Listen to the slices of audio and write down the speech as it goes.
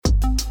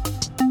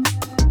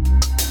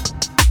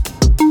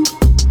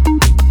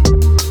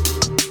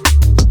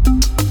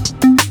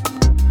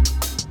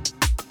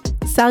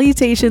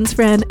Salutations,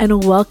 friend,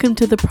 and welcome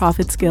to the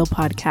Profit Scale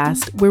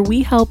podcast, where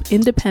we help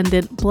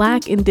independent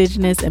Black,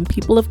 Indigenous, and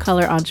people of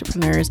color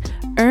entrepreneurs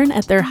earn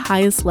at their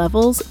highest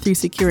levels through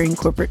securing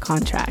corporate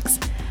contracts.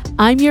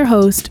 I'm your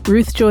host,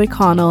 Ruth Joy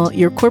Connell,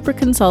 your corporate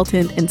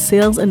consultant and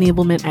sales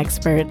enablement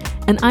expert,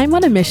 and I'm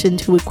on a mission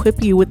to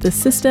equip you with the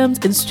systems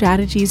and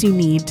strategies you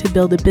need to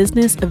build a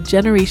business of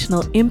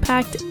generational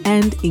impact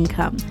and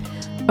income.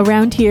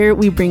 Around here,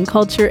 we bring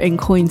culture and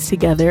coins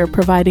together,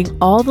 providing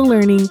all the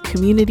learning,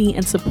 community,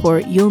 and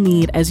support you'll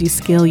need as you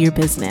scale your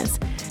business.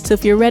 So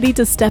if you're ready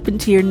to step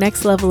into your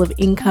next level of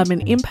income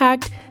and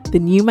impact,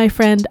 then you, my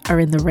friend,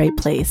 are in the right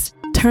place.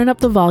 Turn up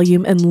the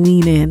volume and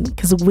lean in,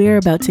 because we're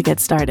about to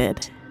get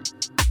started.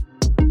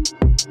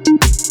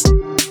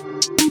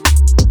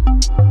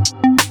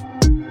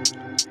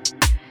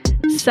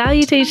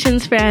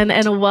 Salutations, friend,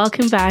 and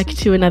welcome back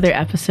to another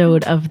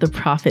episode of The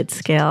Profit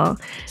Scale.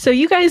 So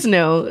you guys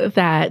know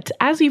that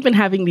as we've been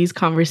having these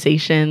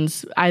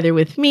conversations, either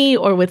with me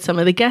or with some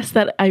of the guests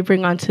that I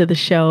bring onto the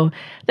show,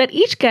 that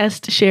each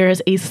guest shares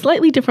a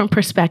slightly different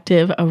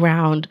perspective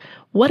around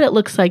what it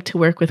looks like to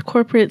work with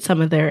corporate,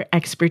 some of their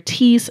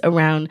expertise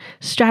around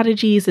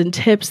strategies and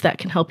tips that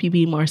can help you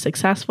be more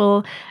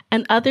successful,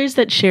 and others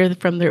that share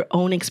from their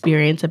own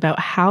experience about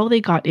how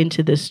they got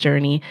into this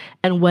journey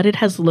and what it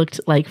has looked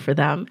like for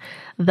them.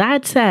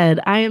 That said,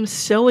 I am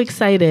so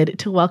excited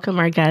to welcome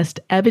our guest,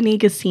 Ebonye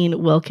Gussine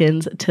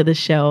Wilkins, to the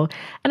show.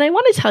 And I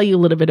want to tell you a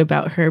little bit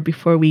about her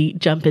before we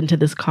jump into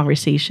this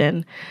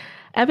conversation.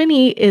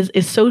 Ebonye is a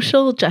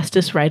social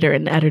justice writer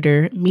and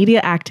editor, media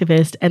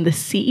activist, and the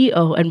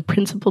CEO and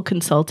principal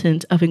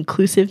consultant of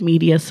Inclusive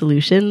Media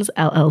Solutions,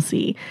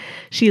 LLC.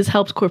 She has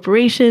helped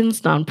corporations,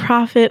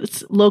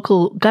 nonprofits,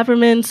 local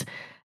governments.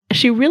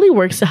 She really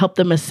works to help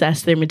them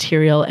assess their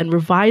material and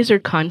revise their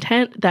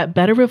content that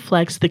better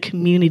reflects the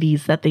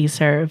communities that they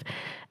serve.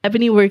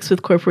 Ebonye works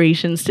with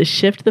corporations to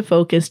shift the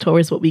focus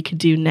towards what we could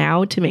do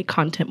now to make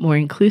content more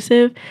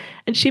inclusive,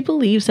 and she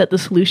believes that the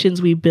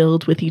solutions we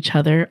build with each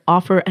other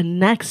offer a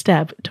next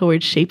step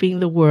towards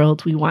shaping the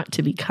world we want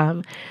to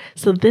become.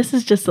 So this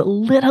is just a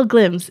little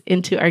glimpse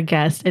into our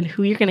guest and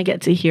who you're going to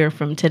get to hear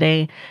from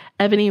today.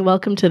 Ebonye,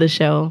 welcome to the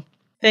show.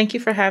 Thank you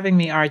for having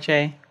me,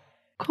 RJ.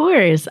 Of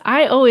course.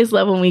 I always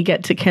love when we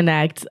get to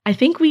connect. I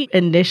think we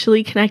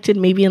initially connected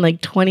maybe in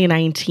like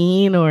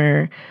 2019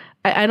 or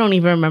I don't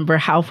even remember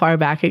how far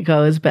back it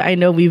goes, but I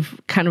know we've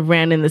kind of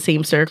ran in the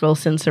same circle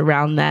since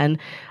around then.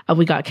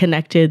 We got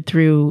connected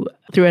through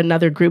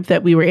another group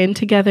that we were in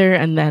together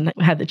and then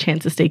had the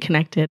chance to stay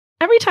connected.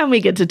 Every time we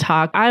get to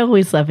talk, I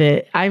always love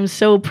it. I'm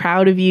so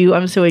proud of you.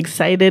 I'm so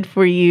excited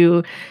for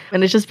you.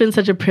 And it's just been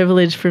such a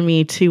privilege for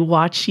me to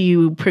watch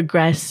you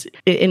progress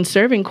in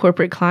serving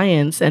corporate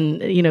clients.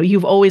 And, you know,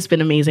 you've always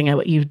been amazing at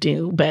what you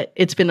do, but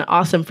it's been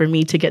awesome for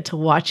me to get to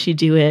watch you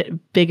do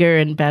it bigger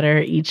and better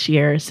each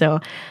year. So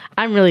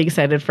I'm really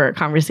excited for our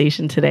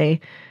conversation today.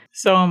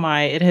 So am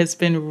I. It has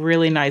been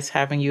really nice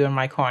having you in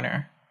my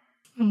corner.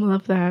 I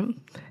love that.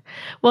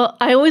 Well,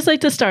 I always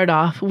like to start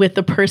off with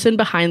the person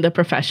behind the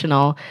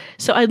professional.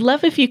 So I'd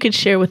love if you could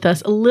share with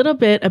us a little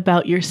bit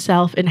about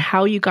yourself and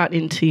how you got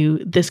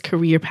into this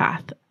career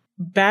path.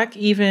 Back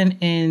even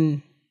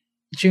in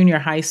junior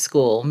high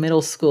school,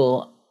 middle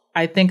school,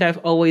 I think I've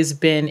always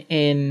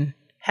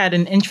had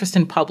an interest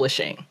in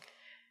publishing.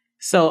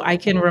 So I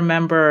can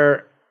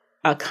remember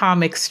a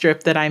comic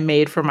strip that I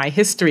made for my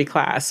history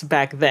class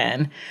back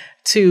then,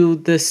 to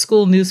the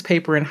school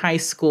newspaper in high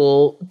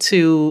school,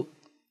 to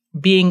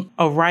being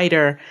a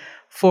writer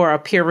for a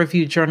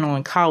peer-reviewed journal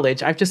in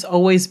college. I've just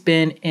always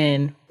been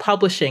in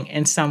publishing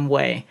in some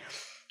way.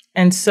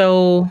 And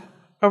so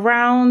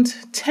around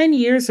 10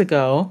 years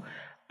ago,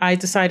 I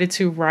decided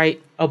to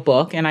write a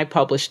book and I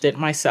published it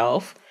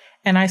myself.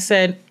 And I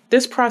said,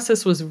 this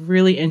process was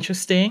really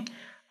interesting.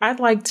 I'd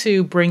like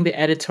to bring the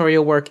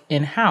editorial work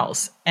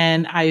in-house.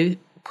 And I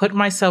put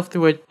myself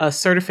through a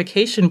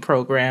certification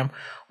program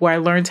where I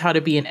learned how to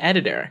be an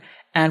editor.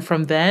 And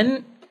from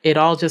then, it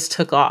all just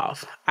took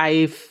off.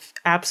 I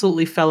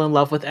absolutely fell in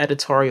love with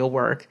editorial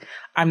work.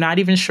 I'm not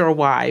even sure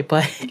why,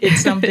 but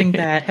it's something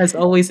that has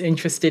always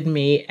interested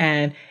me.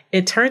 And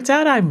it turns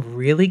out I'm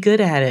really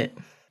good at it.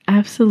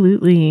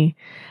 Absolutely.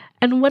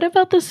 And what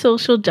about the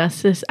social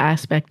justice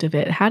aspect of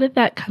it? How did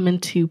that come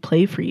into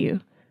play for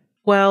you?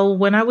 Well,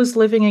 when I was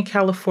living in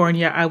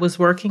California, I was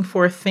working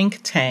for a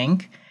think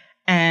tank,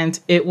 and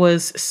it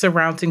was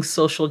surrounding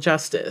social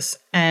justice.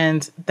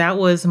 And that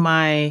was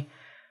my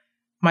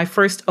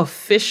first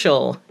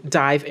official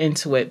dive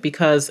into it,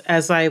 because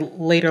as I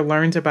later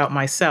learned about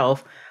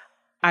myself,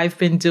 I've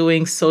been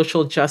doing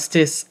social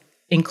justice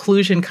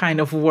inclusion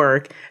kind of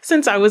work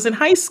since I was in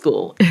high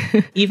school.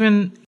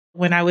 Even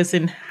when I was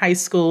in high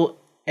school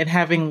and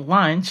having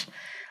lunch,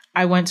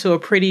 I went to a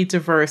pretty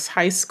diverse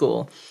high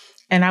school.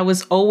 And I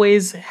was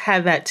always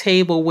had that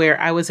table where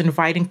I was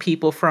inviting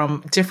people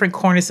from different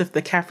corners of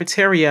the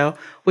cafeteria,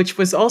 which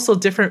was also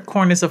different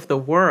corners of the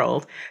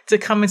world, to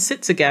come and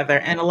sit together.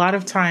 And a lot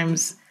of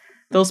times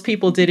those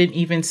people didn't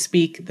even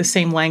speak the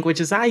same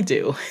language as I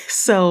do.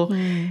 So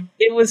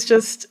it was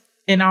just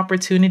an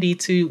opportunity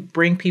to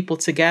bring people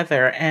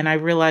together. And I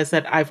realized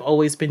that I've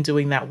always been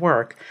doing that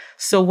work.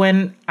 So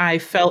when I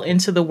fell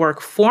into the work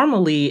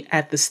formally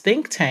at this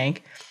think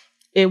tank,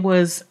 it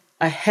was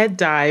a head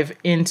dive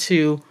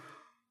into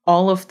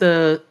all of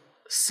the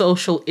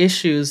social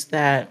issues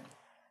that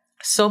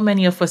so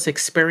many of us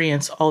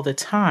experience all the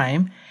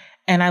time.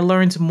 And I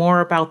learned more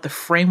about the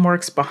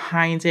frameworks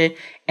behind it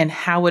and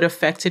how it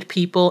affected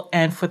people.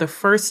 And for the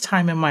first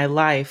time in my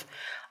life,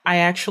 I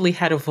actually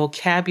had a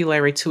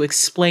vocabulary to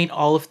explain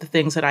all of the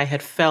things that I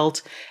had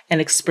felt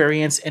and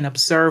experienced and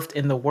observed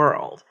in the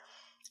world.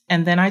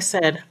 And then I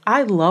said,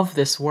 I love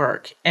this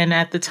work. And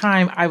at the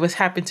time, I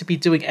happened to be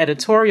doing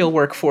editorial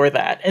work for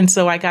that. And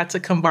so I got to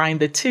combine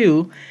the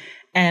two.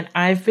 And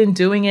I've been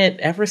doing it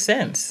ever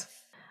since.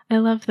 I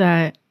love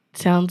that.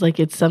 Sounds like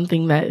it's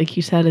something that, like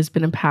you said, has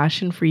been a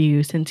passion for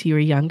you since you were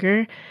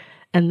younger.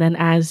 And then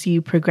as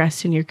you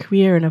progressed in your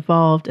career and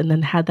evolved and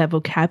then had that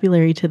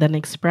vocabulary to then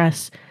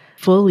express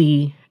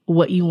fully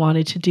what you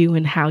wanted to do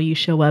and how you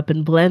show up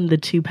and blend the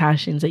two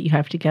passions that you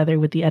have together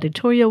with the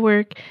editorial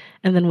work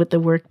and then with the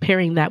work,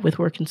 pairing that with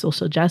work in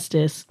social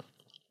justice,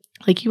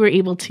 like you were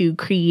able to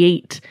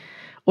create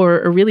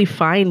or really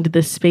find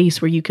the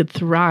space where you could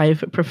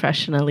thrive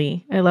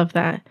professionally. I love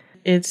that.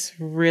 It's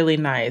really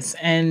nice.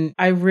 And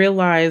I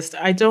realized,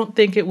 I don't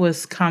think it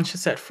was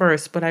conscious at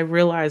first, but I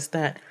realized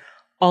that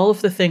all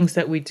of the things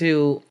that we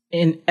do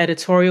in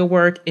editorial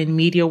work, in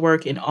media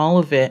work, in all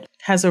of it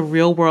has a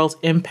real world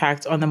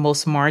impact on the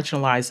most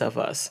marginalized of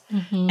us.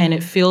 Mm-hmm. And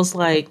it feels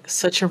like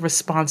such a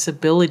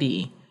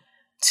responsibility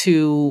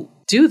to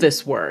do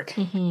this work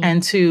mm-hmm.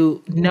 and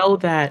to know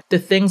that the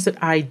things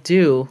that I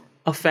do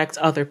affect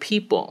other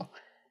people.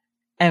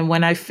 And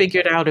when I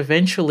figured out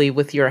eventually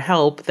with your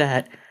help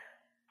that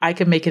I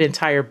can make an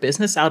entire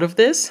business out of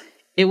this,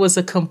 it was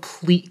a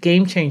complete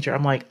game changer.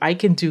 I'm like, I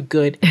can do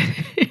good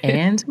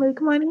and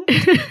make money?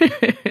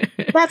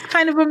 That's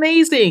kind of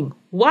amazing.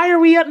 Why are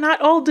we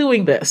not all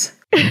doing this?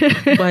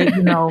 But,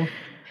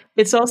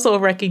 it's also a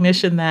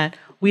recognition that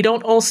we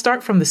don't all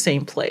start from the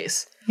same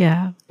place.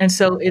 Yeah. And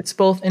so it's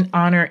both an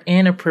honor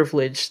and a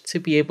privilege to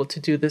be able to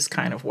do this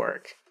kind of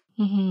work.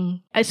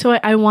 Mm-hmm. So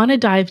I want to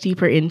dive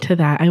deeper into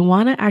that. I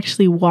want to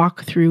actually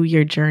walk through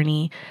your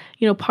journey.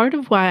 Part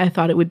of why I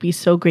thought it would be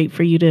so great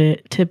for you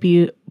to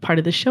be part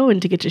of the show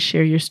and to get to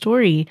share your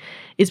story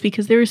is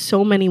because there are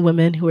so many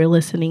women who are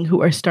listening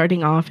who are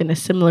starting off in a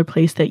similar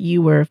place that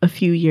you were a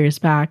few years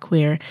back,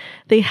 where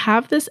they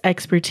have this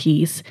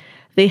expertise.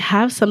 They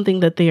have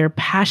something that they are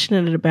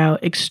passionate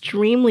about,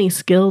 extremely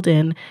skilled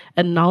in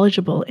and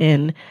knowledgeable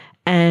in,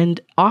 and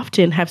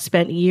often have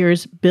spent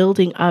years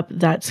building up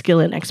that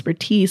skill and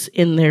expertise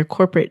in their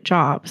corporate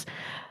jobs.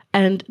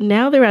 And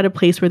now they're at a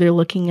place where they're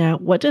looking at,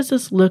 what does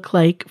this look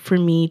like for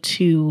me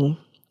to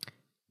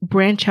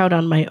branch out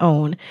on my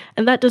own?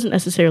 And that doesn't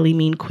necessarily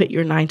mean quit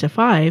your 9 to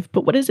 5,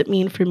 but what does it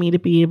mean for me to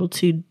be able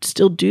to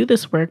still do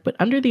this work, but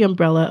under the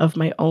umbrella of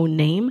my own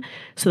name,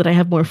 so that I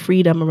have more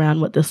freedom around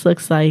what this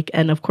looks like,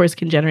 and of course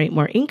can generate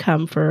more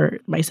income for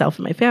myself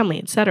and my family,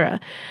 etc.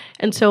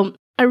 And so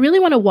I really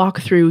want to walk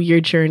through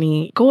your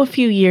journey, go a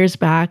few years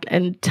back,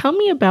 and tell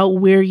me about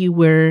where you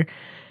were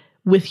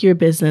with your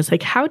business.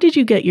 Like, how did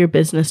you get your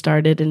business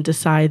started and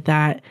decide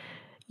that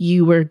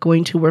you were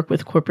going to work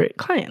with corporate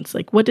clients?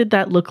 Like, what did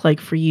that look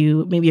like for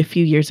you maybe a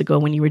few years ago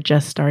when you were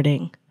just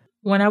starting?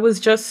 When I was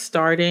just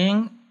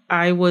starting,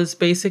 I was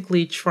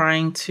basically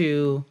trying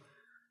to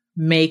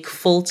make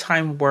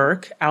full-time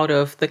work out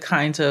of the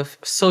kinds of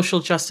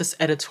social justice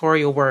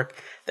editorial work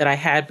that I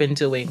had been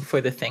doing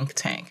for the think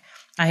tank.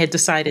 I had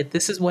decided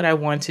this is what I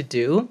want to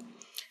do.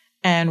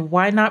 And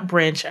why not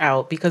branch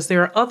out? Because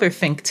there are other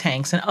think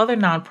tanks and other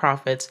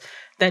nonprofits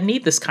that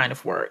need this kind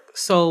of work.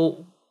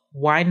 So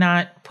why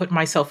not put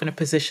myself in a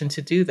position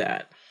to do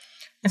that?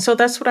 And so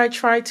that's what I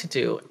tried to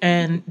do.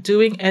 And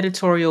doing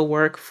editorial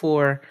work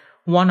for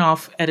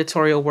one-off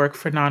editorial work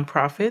for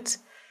nonprofits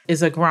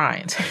is a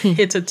grind.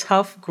 It's a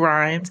tough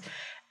grind.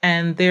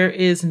 And there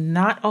is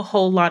not a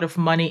whole lot of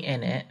money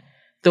in it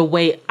the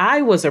way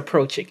I was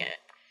approaching it.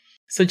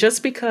 So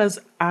just because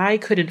I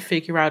couldn't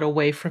figure out a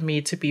way for me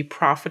to be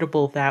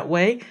profitable that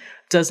way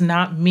does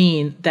not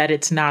mean that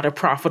it's not a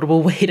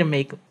profitable way to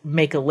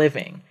make a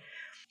living.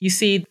 You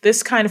see,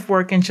 this kind of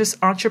work and just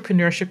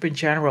entrepreneurship in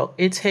general,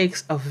 it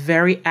takes a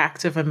very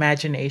active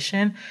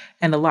imagination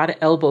and a lot of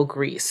elbow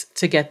grease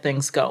to get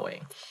things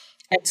going.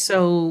 And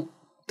so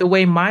the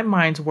way my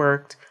mind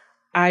worked,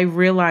 I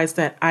realized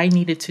that I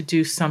needed to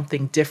do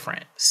something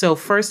different. So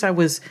first I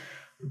was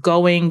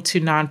going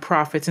to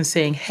nonprofits and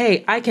saying,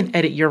 hey, I can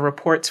edit your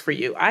reports for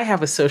you. I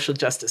have a social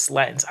justice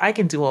lens. I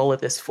can do all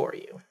of this for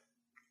you.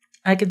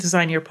 I can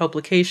design your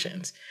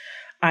publications.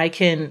 I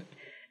can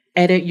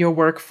edit your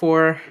work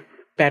for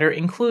better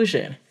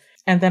inclusion.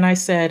 And then I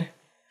said,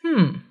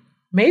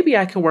 maybe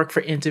I could work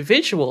for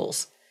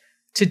individuals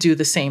to do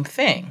the same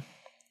thing.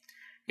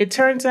 It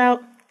turns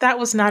out that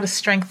was not a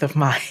strength of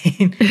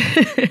mine.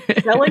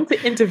 Selling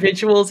to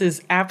individuals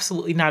is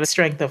absolutely not a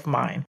strength of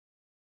mine.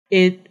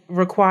 It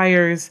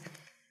requires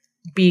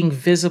being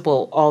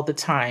visible all the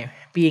time,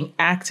 being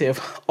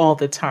active all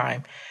the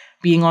time,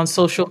 being on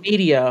social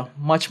media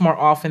much more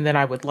often than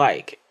I would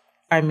like.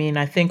 I mean,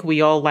 I think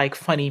we all like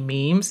funny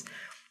memes,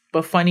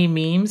 but funny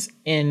memes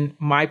in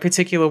my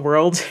particular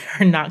world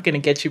are not going to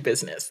get you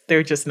business.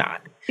 They're just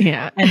not.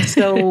 Yeah. And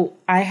so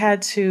I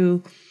had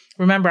to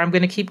remember, I'm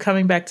going to keep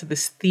coming back to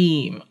this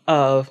theme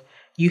of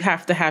you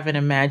have to have an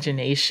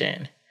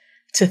imagination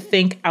to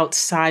think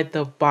outside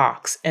the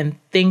box and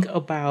think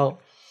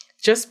about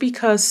just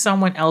because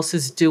someone else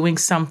is doing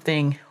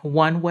something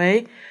one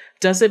way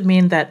doesn't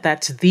mean that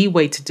that's the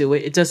way to do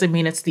it. It doesn't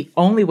mean it's the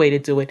only way to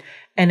do it.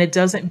 And it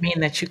doesn't mean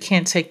that you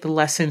can't take the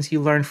lessons you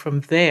learn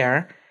from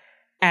there,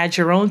 add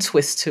your own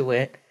twist to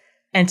it,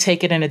 and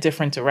take it in a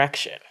different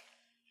direction.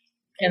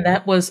 And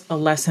that was a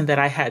lesson that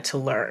I had to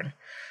learn.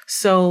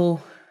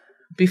 So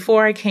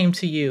before I came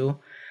to you,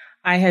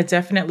 I had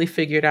definitely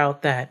figured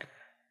out that,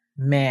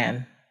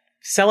 man,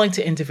 selling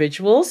to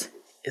individuals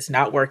is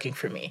not working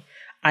for me.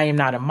 I am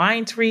not a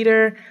mind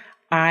reader.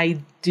 I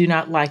do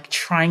not like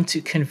trying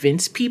to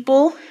convince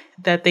people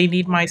that they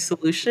need my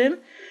solution.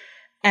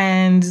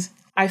 And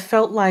I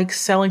felt like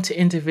selling to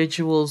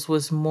individuals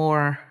was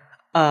more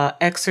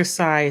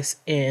exercise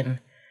in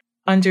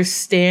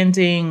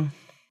understanding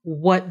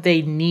what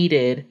they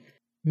needed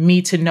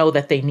me to know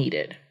that they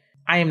needed.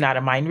 I am not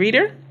a mind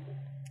reader,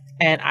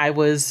 and I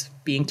was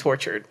being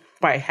tortured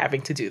by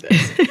having to do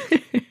this.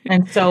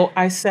 And so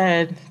I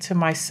said to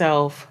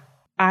myself,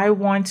 I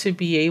want to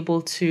be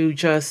able to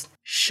just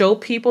show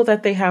people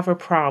that they have a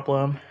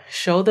problem,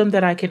 show them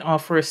that I can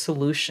offer a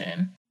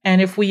solution.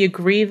 And if we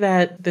agree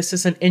that this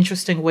is an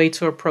interesting way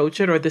to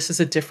approach it, or this is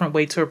a different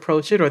way to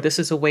approach it, or this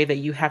is a way that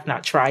you have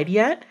not tried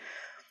yet,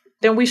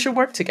 then we should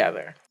work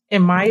together.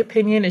 In my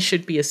opinion, it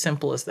should be as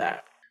simple as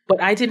that.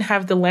 But I didn't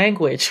have the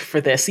language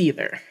for this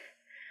either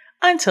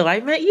until I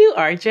met you,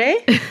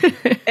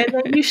 RJ. And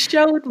then you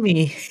showed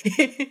me,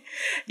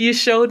 you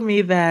showed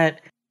me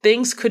that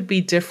things could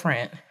be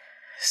different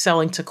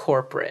selling to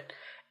corporate,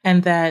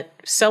 and that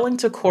selling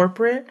to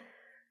corporate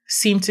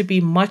seemed to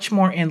be much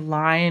more in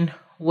line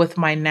with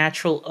my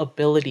natural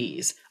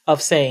abilities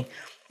of saying,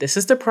 this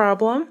is the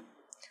problem,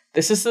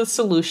 this is the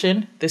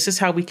solution, this is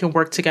how we can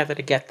work together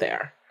to get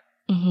there.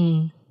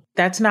 Mm-hmm.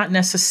 That's not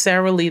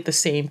necessarily the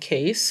same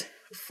case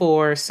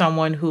for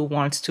someone who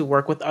wants to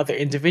work with other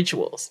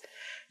individuals.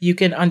 You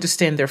can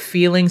understand their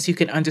feelings, you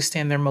can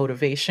understand their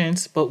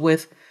motivations, but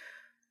with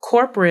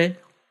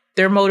corporate,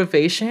 their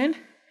motivation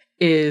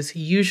is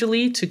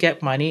usually to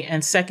get money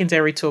and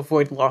secondary to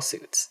avoid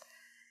lawsuits.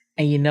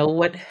 And you know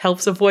what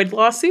helps avoid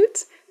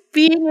lawsuits?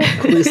 Being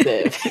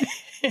inclusive.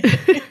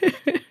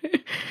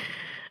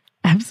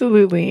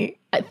 Absolutely.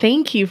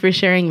 Thank you for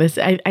sharing this.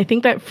 I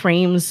think that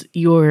frames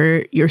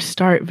your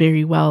start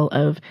very well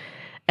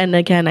and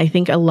again, I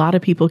think a lot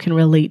of people can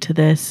relate to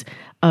this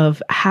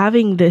of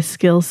having this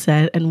skill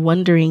set and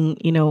wondering,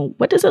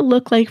 what does it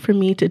look like for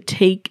me to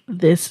take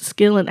this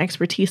skill and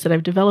expertise that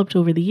I've developed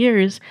over the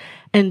years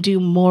and do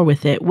more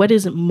with it? What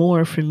is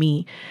more for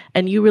me?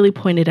 And you really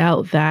pointed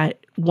out that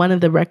one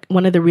of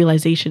the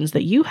realizations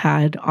that you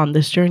had on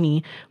this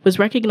journey was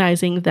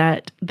recognizing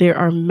that there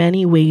are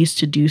many ways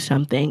to do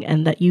something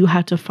and that you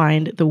had to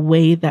find the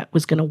way that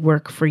was going to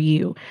work for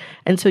you.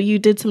 And so you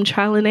did some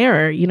trial and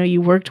error.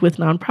 You worked with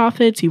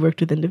nonprofits, you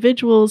worked with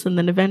individuals, and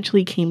then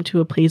eventually came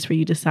to a place where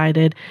you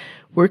decided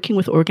working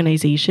with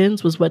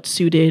organizations was what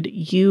suited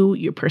you,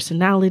 your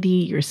personality,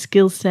 your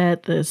skill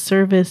set, the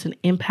service and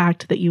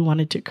impact that you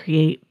wanted to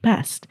create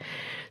best.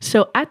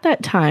 So at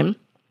that time,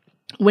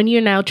 when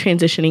you're now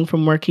transitioning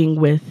from working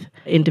with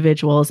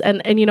individuals,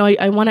 and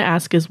I want to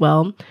ask as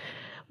well,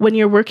 when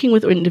you're working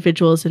with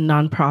individuals and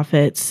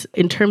nonprofits,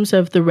 in terms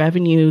of the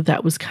revenue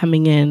that was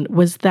coming in,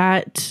 was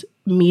that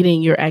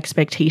meeting your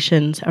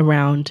expectations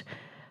around,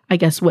 I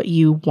guess, what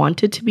you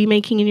wanted to be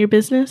making in your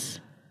business?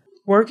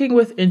 Working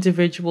with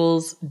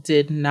individuals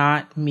did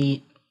not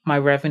meet my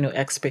revenue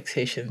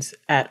expectations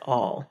at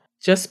all.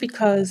 Just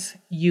because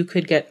you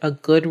could get a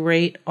good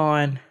rate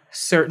on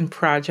certain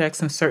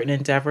projects and certain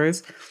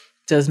endeavors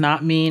does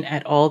not mean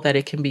at all that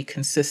it can be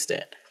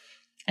consistent.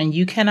 And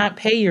you cannot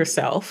pay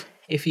yourself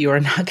if you are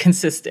not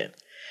consistent.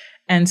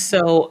 And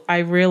so I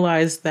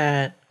realized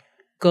that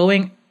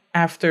going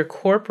after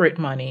corporate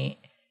money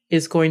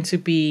is going to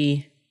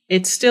be,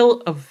 it's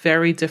still a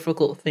very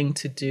difficult thing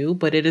to do,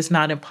 but it is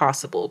not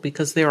impossible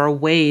because there are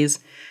ways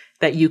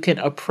that you can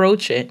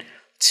approach it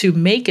to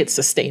make it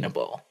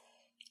sustainable.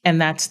 And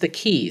that's the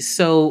key.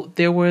 So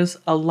there was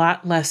a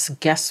lot less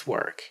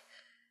guesswork.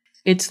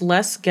 It's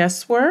less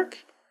guesswork,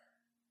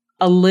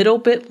 a little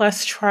bit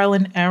less trial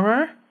and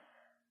error,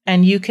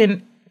 and you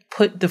can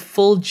put the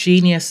full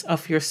genius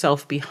of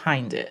yourself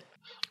behind it.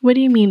 What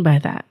do you mean by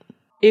that?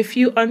 If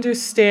you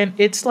understand,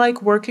 it's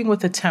like working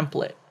with a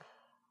template.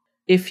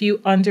 If you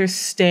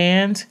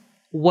understand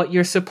what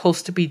you're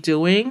supposed to be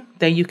doing,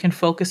 then you can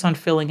focus on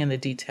filling in the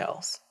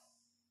details.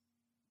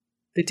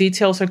 The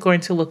details are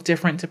going to look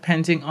different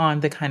depending on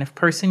the kind of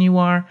person you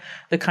are,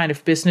 the kind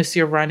of business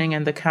you're running,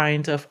 and the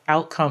kind of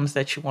outcomes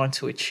that you want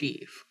to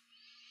achieve.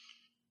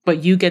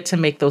 But you get to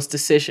make those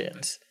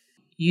decisions.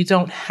 You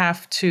don't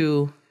have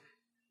to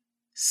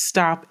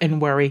stop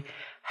and worry,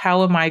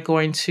 how am I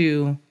going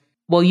to,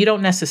 well, you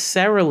don't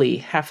necessarily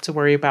have to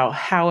worry about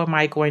how am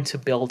I going to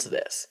build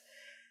this.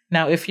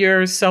 Now, if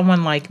you're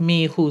someone like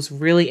me who's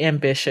really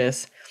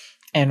ambitious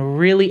and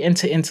really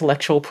into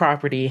intellectual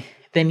property,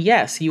 then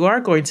yes, you are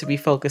going to be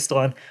focused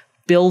on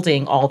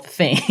building all the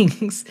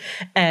things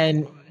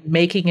and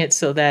making it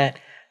so that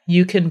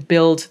you can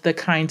build the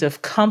kind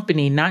of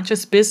company, not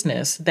just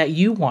business, that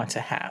you want to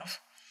have.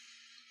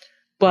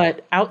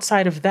 But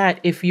outside of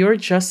that, if you're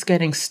just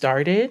getting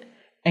started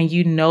and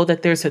you know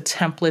that there's a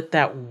template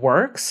that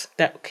works,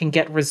 that can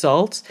get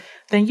results,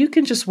 then you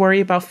can just worry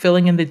about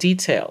filling in the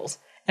details.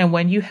 And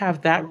when you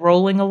have that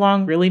rolling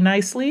along really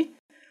nicely,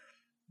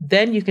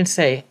 then you can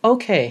say,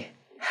 okay,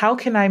 how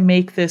can I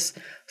make this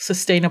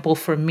sustainable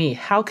for me?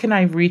 How can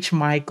I reach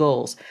my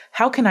goals?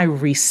 How can I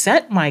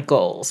reset my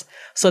goals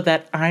so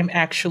that I'm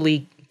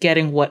actually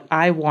getting what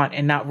I want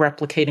and not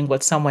replicating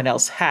what someone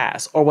else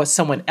has or what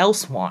someone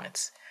else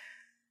wants?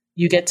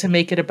 You get to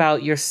make it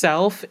about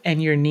yourself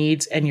and your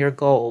needs and your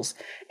goals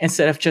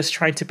instead of just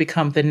trying to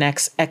become the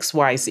next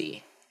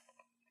XYZ.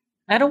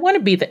 I don't want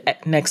to be the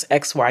next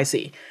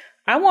XYZ.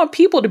 I want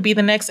people to be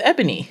the next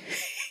Ebony.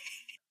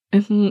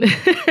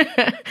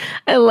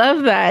 I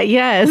love that.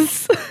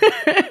 Yes,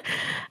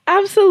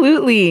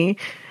 absolutely.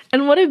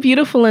 And what a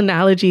beautiful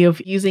analogy of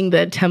using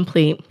the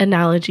template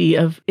analogy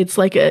of it's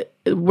like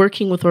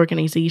working with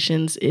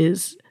organizations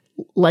is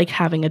like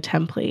having a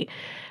template.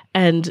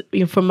 And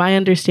from my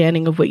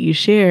understanding of what you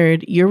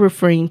shared, you're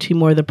referring to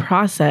more the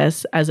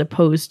process as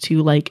opposed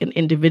to like an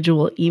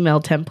individual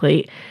email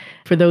template.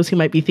 For those who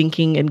might be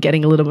thinking and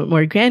getting a little bit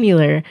more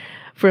granular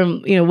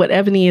from, what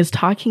Ebony is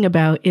talking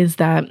about is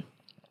that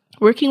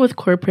working with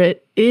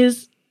corporate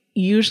is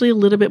usually a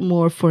little bit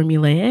more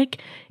formulaic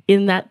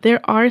in that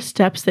there are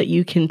steps that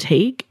you can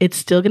take. It's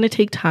still going to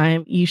take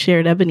time. You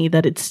shared, Ebony,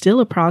 that it's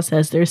still a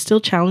process. There's still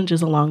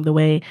challenges along the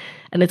way,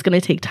 and it's going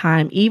to take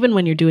time, even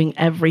when you're doing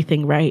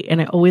everything right.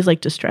 And I always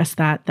like to stress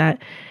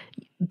that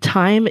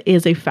time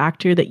is a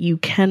factor that you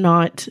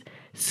cannot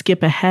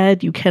skip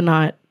ahead. You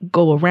cannot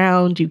go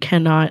around. You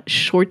cannot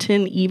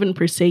shorten even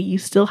per se. You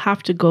still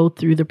have to go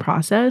through the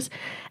process,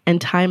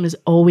 and time is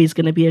always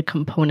going to be a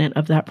component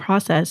of that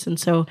process. And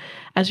so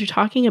as you're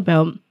talking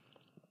about,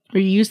 or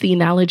you use the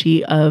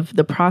analogy of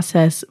the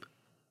process,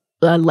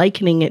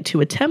 likening it to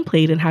a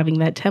template and having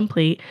that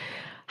template,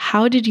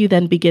 how did you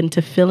then begin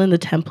to fill in the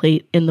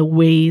template in the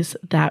ways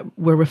that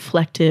were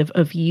reflective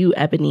of you,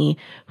 Ebony,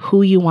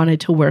 who you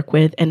wanted to work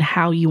with and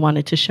how you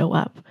wanted to show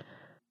up?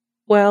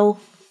 Well,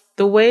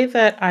 the way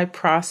that I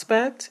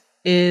prospect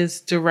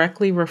is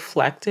directly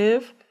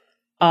reflective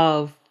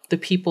of the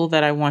people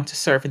that I want to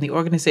serve and the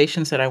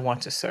organizations that I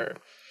want to serve.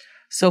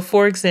 So,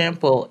 for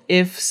example,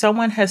 if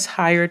someone has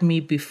hired me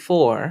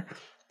before,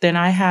 then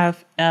I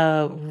have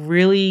a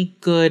really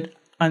good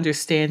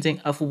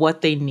understanding of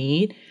what they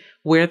need,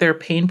 where their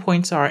pain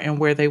points are, and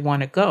where they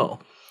want to go.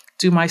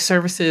 Do my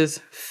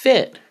services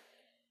fit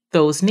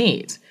those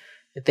needs?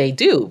 They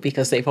do,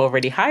 because they've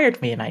already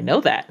hired me and I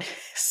know that.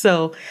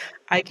 So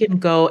I can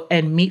go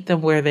and meet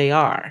them where they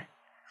are.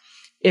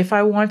 If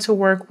I want to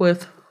work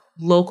with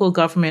local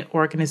government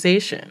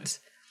organizations,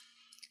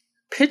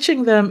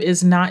 pitching them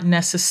is not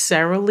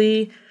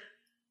necessarily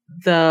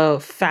the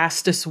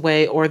fastest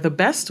way or the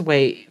best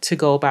way to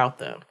go about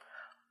them.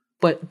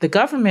 But the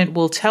government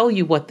will tell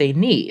you what they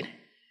need.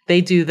 They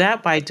do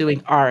that by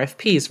doing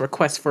RFPs,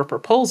 requests for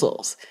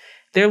proposals.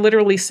 They're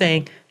literally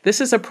saying,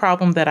 this is a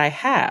problem that I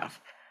have.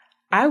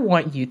 I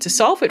want you to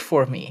solve it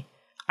for me.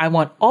 I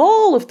want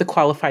all of the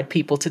qualified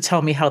people to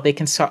tell me how they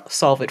can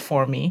solve it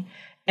for me,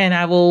 and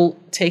I will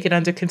take it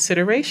under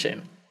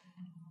consideration.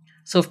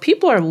 So if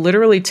people are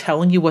literally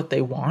telling you what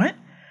they want,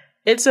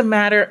 it's a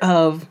matter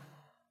of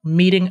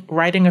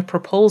writing a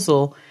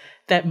proposal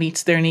that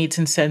meets their needs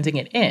and sending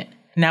it in.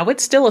 Now,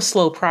 it's still a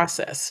slow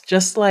process,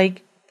 just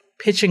like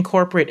pitching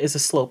corporate is a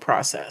slow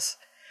process,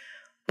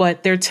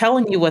 but they're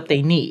telling you what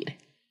they need.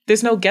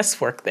 There's no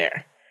guesswork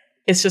there.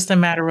 It's just a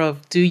matter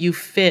of, do you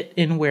fit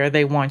in where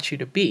they want you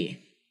to be?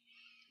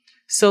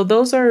 So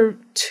those are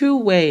two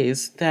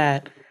ways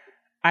that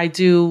I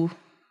do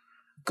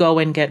go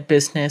and get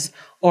business,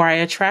 or I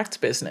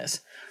attract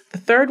business. The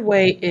third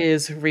way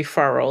is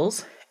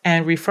referrals,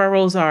 and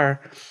referrals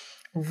are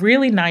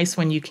really nice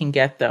when you can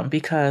get them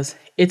because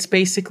it's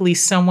basically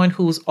someone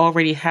who's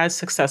already had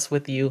success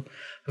with you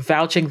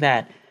vouching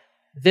that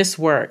this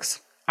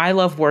works. I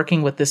love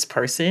working with this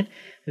person.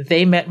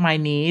 They met my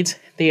needs.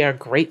 They are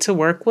great to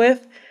work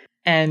with,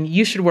 and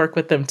you should work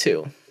with them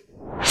too.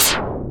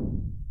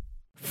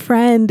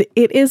 Friend,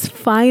 it is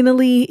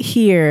finally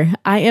here.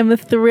 I am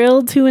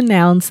thrilled to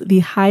announce the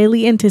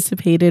highly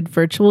anticipated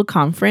virtual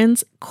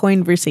conference,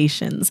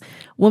 Conversations,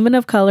 Women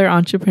of Color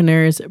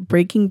Entrepreneurs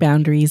Breaking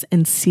Boundaries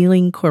and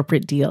Sealing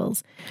Corporate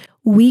Deals.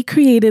 We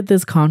created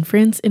this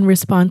conference in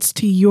response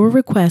to your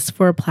request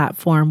for a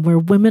platform where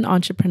women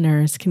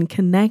entrepreneurs can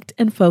connect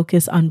and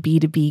focus on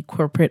B2B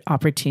corporate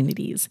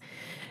opportunities.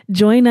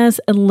 Join us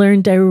and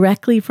learn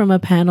directly from a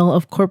panel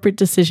of corporate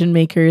decision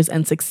makers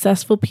and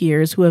successful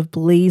peers who have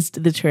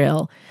blazed the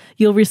trail.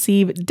 You'll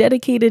receive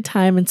dedicated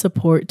time and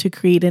support to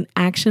create an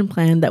action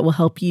plan that will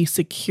help you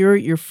secure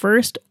your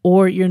first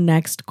or your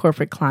next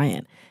corporate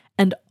client.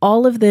 And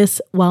all of this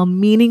while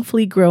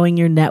meaningfully growing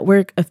your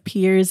network of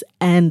peers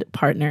and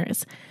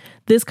partners.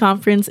 This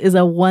conference is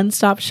a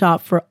one-stop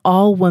shop for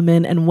all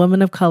women and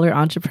women of color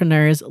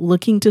entrepreneurs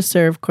looking to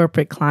serve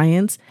corporate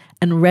clients,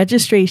 and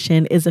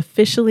registration is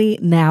officially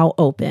now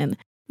open.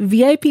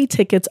 VIP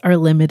tickets are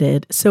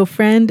limited, so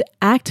friend,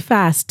 act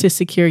fast to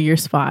secure your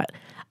spot.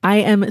 I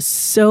am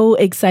so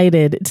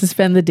excited to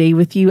spend the day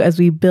with you as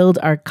we build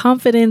our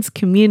confidence,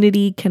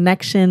 community,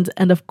 connections,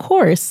 and of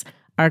course,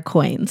 our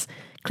coins.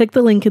 Click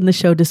the link in the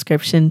show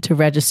description to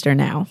register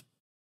now.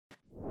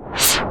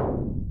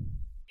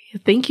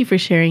 Thank you for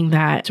sharing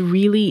that. It's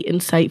really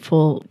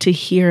insightful to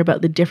hear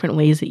about the different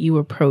ways that you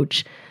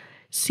approach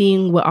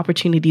seeing what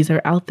opportunities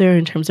are out there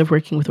in terms of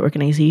working with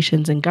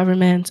organizations and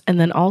governments, and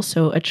then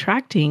also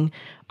attracting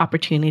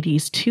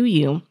opportunities to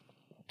you.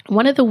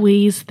 One of the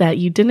ways that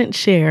you didn't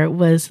share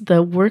was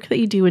the work that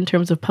you do in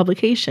terms of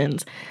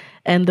publications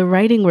and the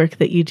writing work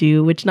that you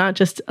do, which not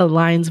just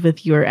aligns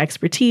with your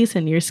expertise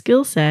and your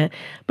skill set,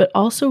 but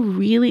also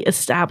really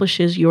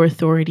establishes your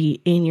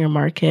authority in your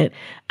market.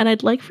 And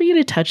I'd like for you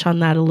to touch on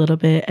that a little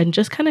bit and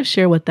just kind of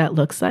share what that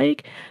looks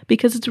like,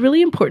 because it's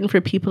really important for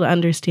people to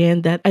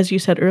understand that, as you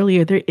said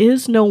earlier, there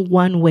is no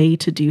one way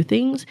to do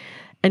things.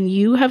 And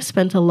you have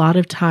spent a lot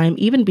of time,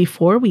 even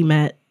before we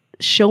met,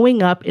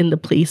 showing up in the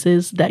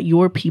places that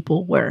your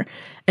people were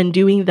and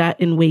doing that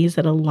in ways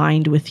that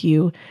aligned with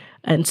you.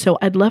 And so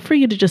I'd love for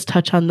you to just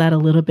touch on that a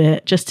little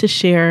bit, just to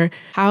share,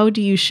 how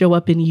do you show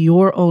up in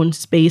your own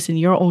space, in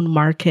your own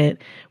market,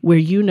 where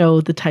you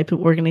know the type of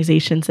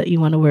organizations that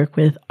you want to work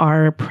with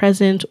are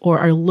present or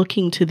are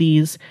looking to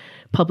these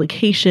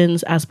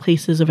publications as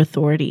places of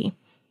authority?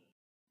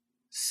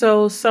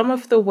 So some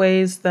of the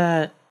ways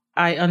that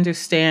I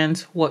understand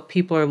what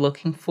people are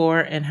looking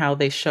for and how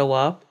they show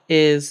up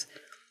is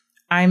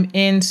I'm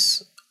in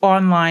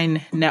online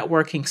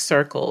networking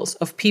circles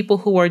of people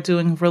who are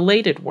doing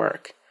related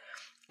work.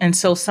 And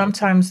so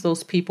sometimes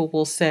those people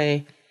will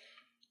say,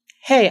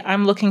 hey,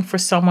 I'm looking for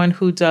someone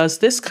who does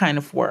this kind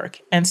of work.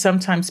 And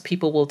sometimes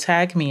people will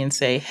tag me and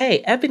say, hey,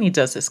 Ebony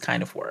does this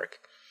kind of work.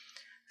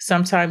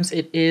 Sometimes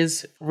it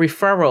is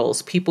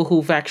referrals, people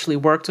who've actually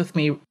worked with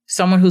me,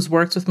 someone who's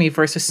worked with me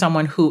versus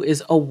someone who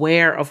is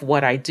aware of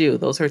what I do.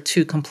 Those are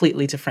two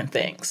completely different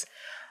things.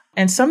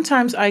 And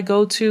sometimes I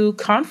go to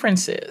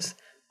conferences.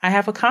 I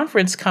have a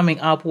conference coming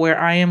up where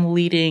I am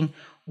leading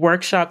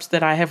workshops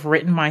that I have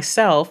written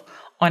myself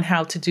on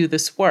how to do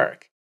this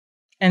work.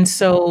 And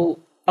so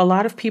a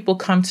lot of people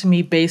come to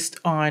me based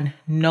on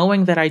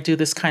knowing that I do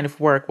this kind of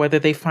work, whether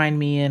they find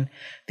me in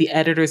the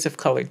Editors of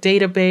Color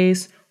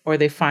database, or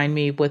they find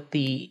me with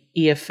the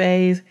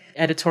EFA,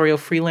 Editorial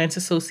Freelance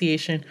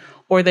Association,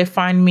 or they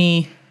find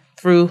me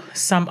through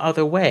some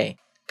other way.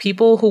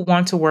 People who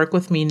want to work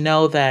with me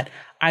know that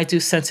I do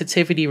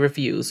sensitivity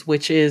reviews,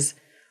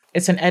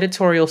 it's an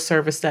editorial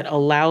service that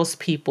allows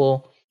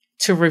people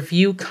to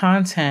review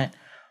content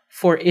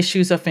for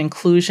issues of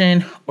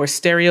inclusion or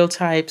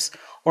stereotypes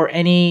or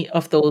any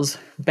of those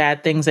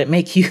bad things that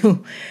make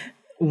you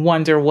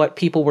wonder what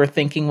people were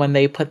thinking when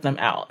they put them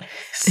out.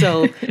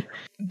 So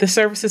the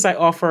services I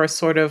offer are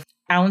sort of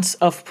ounce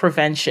of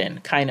prevention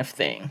kind of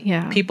thing.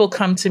 Yeah. People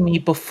come to me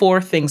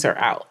before things are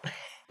out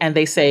and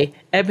they say,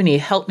 Ebony,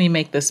 help me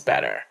make this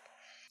better.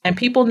 And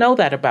people know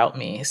that about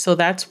me. So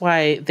that's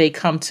why they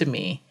come to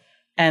me.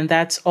 And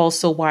that's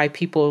also why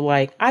people are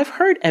like, I've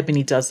heard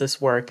Ebony does this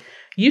work.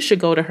 You should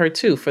go to her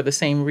too for the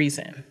same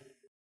reason.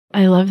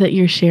 I love that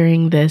you're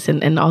sharing this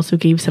and also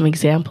gave some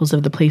examples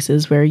of the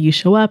places where you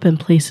show up and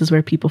places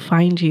where people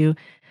find you.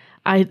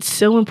 It's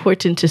so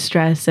important to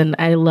stress, and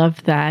I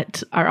love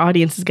that our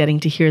audience is getting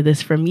to hear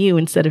this from you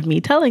instead of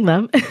me telling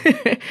them,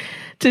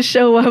 to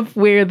show up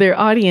where their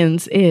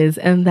audience is,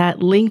 and that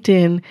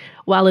LinkedIn,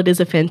 while it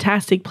is a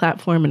fantastic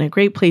platform and a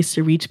great place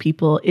to reach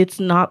people, it's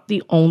not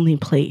the only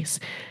place.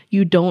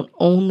 You don't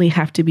only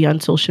have to be on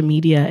social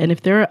media. And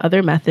if there are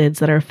other methods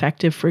that are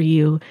effective for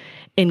you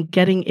in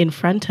getting in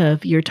front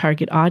of your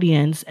target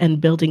audience and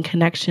building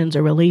connections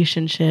or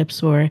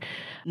relationships or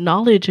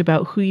knowledge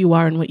about who you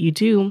are and what you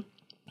do,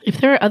 if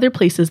there are other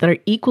places that are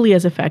equally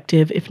as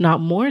effective, if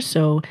not more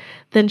so,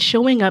 then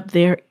showing up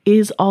there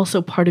is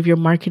also part of your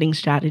marketing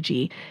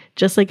strategy.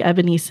 Just like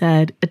Ebony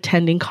said,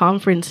 attending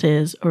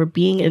conferences or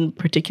being in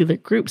particular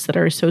groups that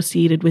are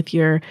associated with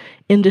your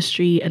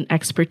industry and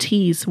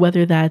expertise,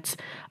 whether that's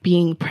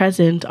being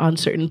present on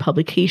certain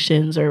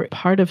publications or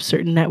part of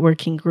certain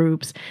networking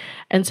groups.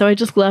 And so I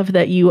just love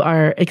that you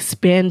are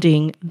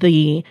expanding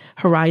the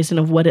horizon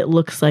of what it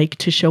looks like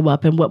to show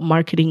up and what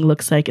marketing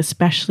looks like,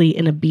 especially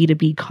in a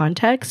B2B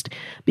context,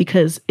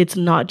 because it's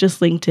not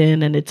just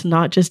LinkedIn and it's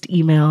not just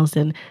emails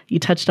And you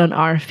touched on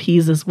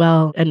RFPs as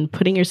well, and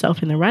putting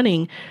yourself in the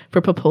running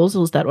for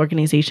proposals that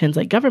organizations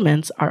like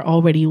governments are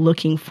already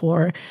looking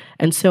for.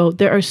 And so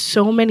there are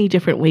so many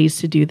different ways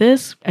to do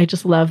this. I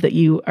just love that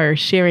you are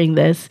sharing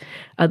this.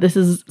 This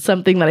is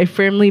something that I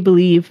firmly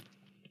believe.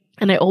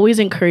 And I always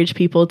encourage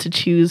people to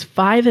choose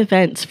 5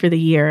 events for the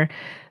year.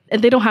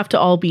 And they don't have to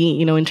all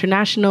be,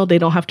 international. They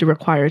don't have to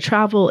require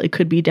travel. It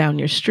could be down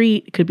your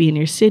street. It could be in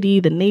your city,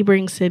 the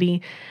neighboring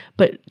city.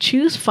 But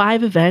choose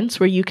 5 events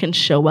where you can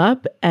show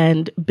up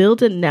and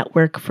build a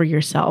network for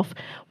yourself,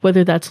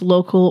 whether that's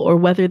local or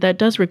whether that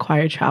does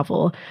require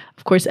travel.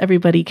 Of course,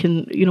 everybody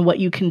can, what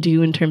you can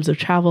do in terms of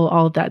travel,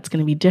 all of that's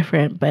going to be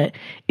different. But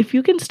if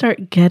you can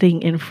start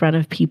getting in front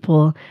of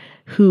people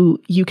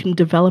who you can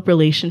develop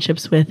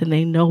relationships with, and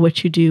they know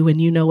what you do and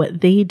you know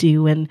what they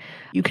do, and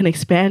you can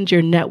expand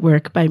your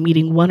network by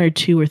meeting 1 or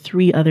 2 or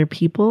 3 other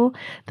people,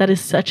 that is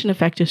such an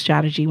effective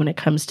strategy when it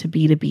comes to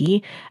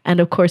B2B. And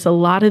of course, a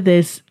lot of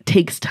this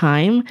takes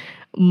time.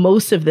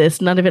 Most of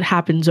this, none of it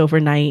happens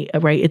overnight,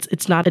 right?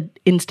 It's not an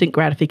instant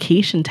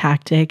gratification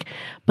tactic,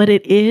 but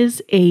it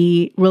is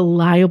a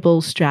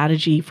reliable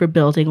strategy for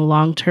building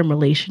long-term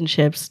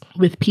relationships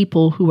with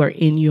people who are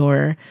in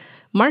your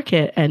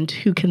market and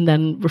who can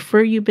then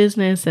refer you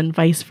business, and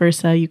vice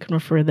versa. You can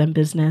refer them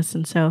business.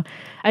 And so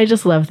I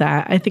just love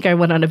that. I think I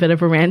went on a bit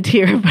of a rant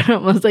here, but I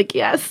was like,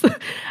 yes,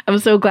 I'm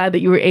so glad that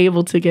you were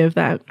able to give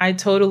that. I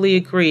totally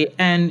agree.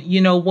 And,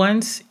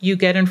 once you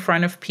get in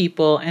front of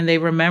people and they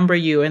remember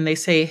you and they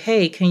say,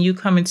 hey, can you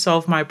come and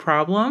solve my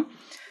problem?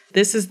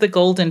 This is the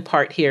golden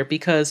part here,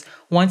 because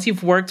once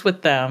you've worked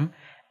with them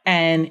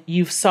and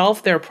you've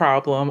solved their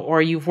problem,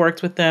 or you've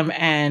worked with them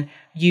and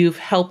you've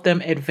helped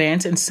them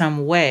advance in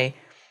some way,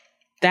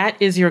 that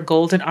is your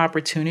golden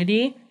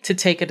opportunity to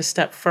take it a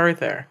step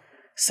further.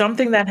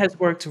 Something that has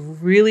worked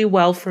really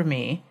well for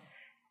me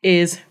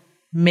is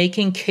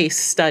making case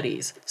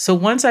studies. So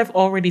once I've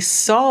already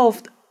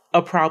solved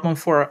a problem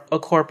for a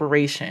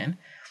corporation,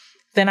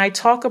 then I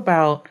talk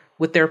about,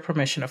 with their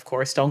permission, of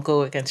course, don't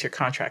go against your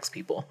contracts,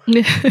 people,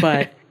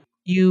 but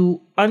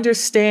you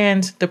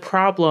understand the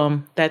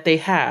problem that they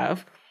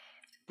have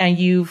and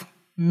you've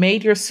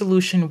made your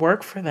solution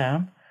work for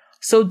them.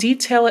 So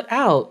detail it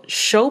out.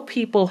 Show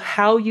people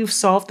how you've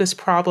solved this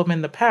problem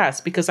in the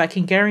past, because I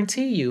can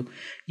guarantee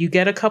you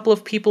get a couple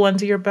of people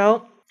under your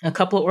belt, a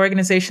couple of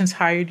organizations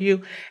hired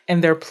you,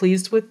 and they're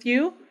pleased with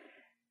you.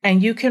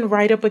 And you can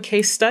write up a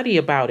case study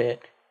about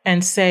it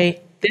and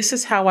say, this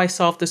is how I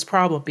solved this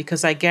problem,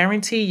 because I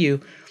guarantee you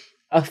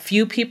a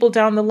few people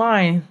down the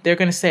line, they're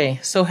going to say,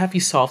 so have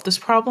you solved this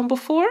problem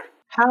before?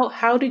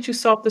 How did you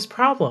solve this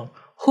problem?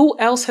 Who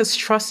else has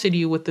trusted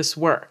you with this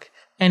work?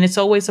 And it's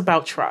always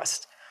about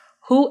trust.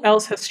 Who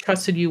else has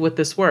trusted you with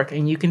this work?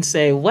 And you can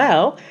say,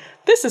 well,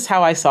 this is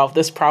how I solved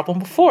this problem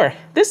before.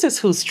 This is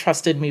who's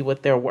trusted me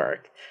with their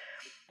work.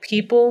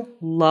 People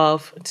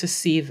love to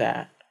see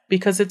that,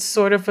 because it's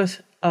sort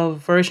of a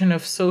version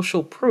of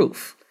social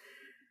proof.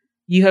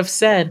 You have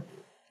said,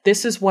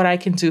 this is what I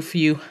can do for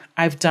you.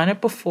 I've done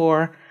it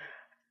before,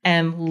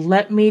 and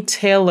let me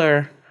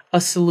tailor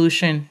a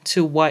solution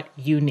to what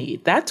you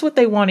need. That's what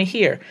they want to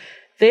hear.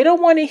 They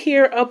don't want to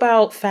hear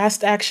about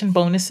fast action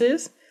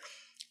bonuses.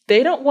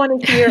 They don't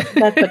want to hear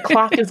that the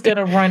clock is going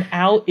to run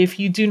out if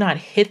you do not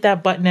hit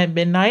that button at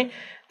midnight.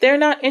 They're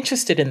not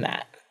interested in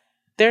that.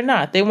 They're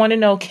not. They want to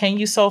know, can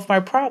you solve my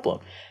problem?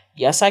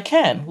 Yes, I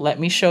can. Let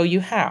me show you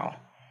how.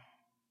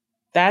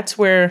 That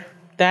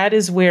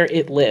is where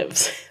it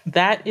lives.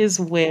 That is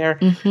where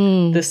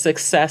the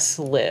success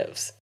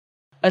lives.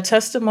 A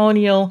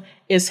testimonial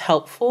is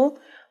helpful,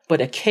 but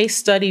a case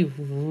study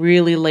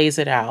really lays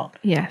it out.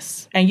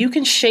 Yes. And you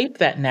can shape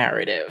that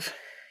narrative.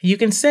 You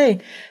can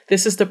say,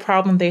 this is the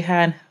problem they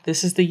had.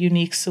 This is the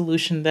unique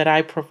solution that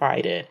I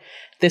provided.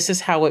 This is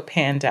how it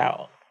panned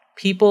out.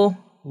 People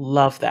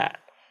love that.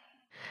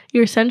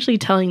 You're essentially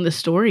telling the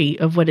story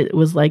of what it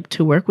was like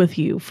to work with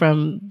you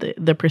from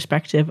the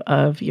perspective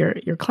of your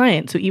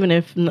client. So even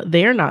if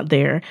they're not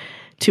there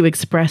to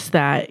express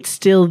that,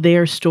 still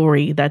their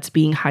story that's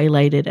being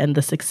highlighted, and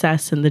the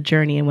success and the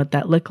journey and what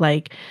that looked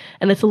like.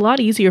 And it's a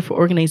lot easier for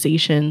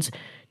organizations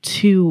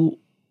to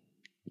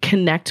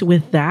connect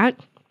with that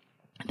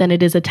than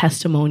it is a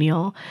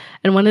testimonial.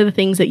 And one of the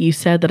things that you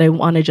said that I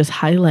want to just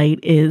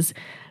highlight is,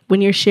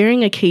 when you're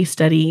sharing a case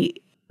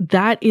study,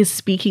 that is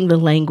speaking the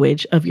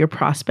language of your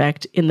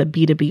prospect in the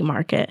B2B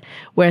market,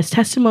 whereas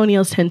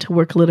testimonials tend to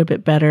work a little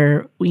bit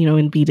better,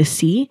 in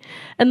B2C.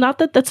 And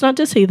that's not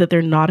to say that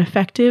they're not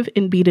effective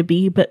in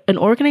B2B, but an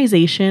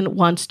organization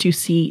wants to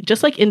see,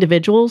 just like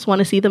individuals want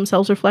to see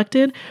themselves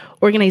reflected,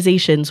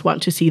 organizations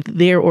want to see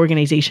their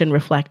organization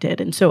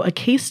reflected. And so a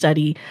case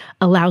study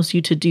allows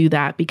you to do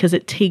that, because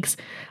it takes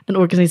an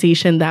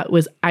organization that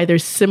was either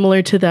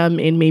similar to them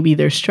in maybe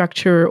their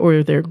structure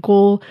or their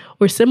goal,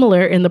 or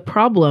similar in the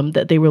problem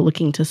that they were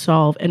looking to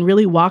solve, and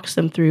really walks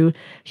them through,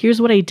 here's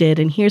what I did,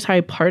 and here's how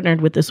I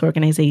partnered with this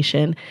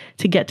organization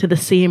to get to the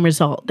same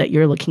result that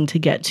you're looking to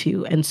get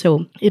to. And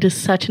so it is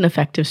such an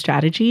effective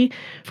strategy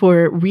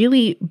for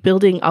really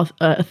building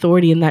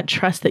authority and that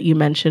trust that you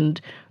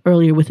mentioned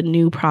earlier with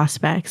new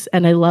prospects.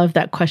 And I love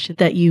that question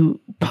that you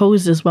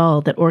posed as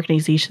well, that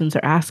organizations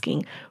are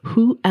asking,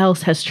 who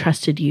else has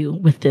trusted you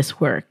with this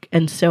work?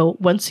 And so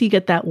once you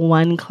get that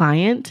one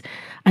client,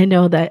 I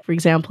know that, for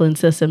example, in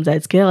Systems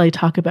at Scale, I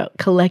talk about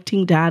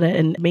collecting data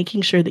and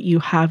making sure that you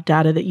have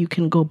data that you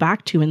can go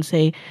back to and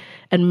say,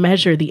 and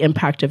measure the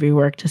impact of your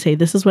work to say,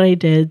 this is what I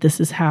did. This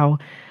is how,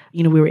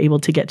 we were able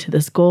to get to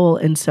this goal.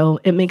 And so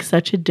it makes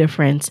such a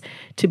difference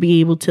to be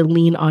able to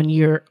lean on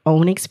your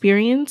own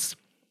experience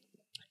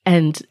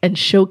and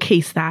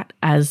showcase that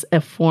as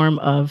a form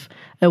of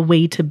a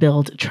way to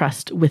build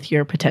trust with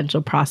your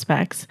potential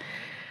prospects.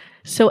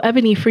 So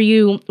Ebonye, for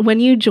you, when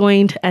you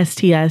joined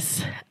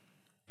STS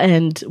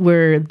and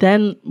were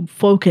then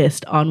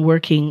focused on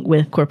working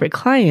with corporate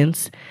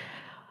clients,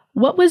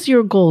 what was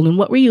your goal and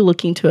what were you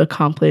looking to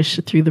accomplish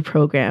through the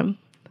program?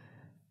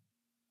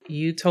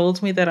 You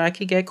told me that I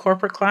could get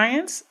corporate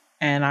clients,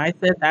 and I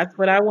said, that's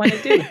what I want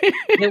to do.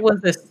 It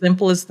was as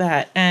simple as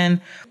that. And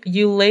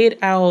you laid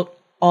out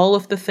all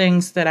of the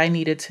things that I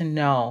needed to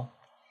know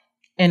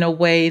in a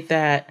way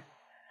that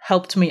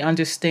helped me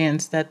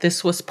understand that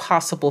this was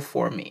possible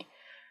for me.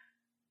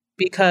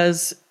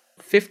 Because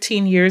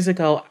 15 years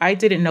ago, I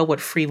didn't know what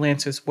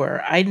freelancers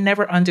were. I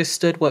never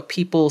understood what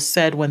people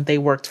said when they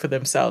worked for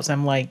themselves.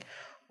 I'm like,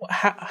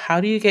 how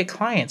do you get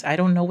clients? I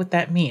don't know what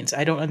that means.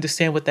 I don't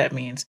understand what that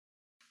means.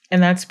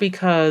 And that's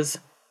because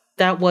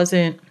that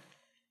wasn't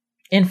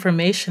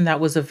information that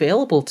was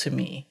available to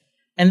me.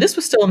 And this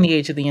was still in the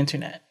age of the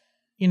internet.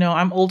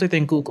 I'm older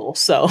than Google,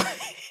 so.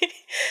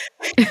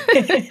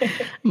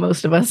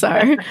 Most of us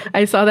are.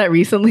 I saw that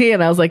recently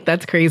and I was like,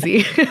 that's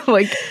crazy.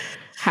 Like,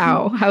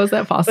 how is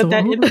that possible?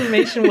 But that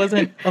information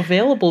wasn't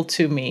available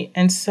to me.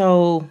 And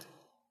so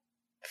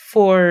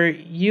for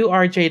you,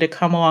 RJ, to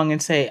come along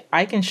and say,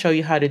 I can show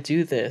you how to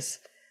do this,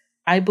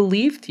 I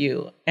believed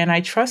you and I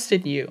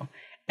trusted you.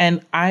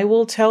 And I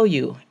will tell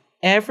you,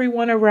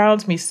 everyone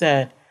around me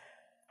said,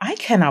 I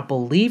cannot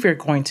believe you're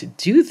going to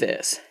do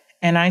this.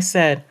 And I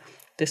said,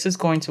 this is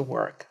going to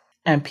work.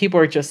 And people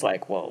are just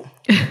like, whoa,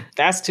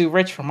 that's too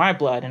rich for my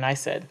blood. And I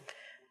said,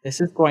 this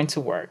is going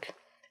to work.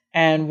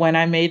 And when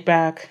I made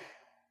back,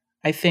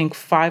 I think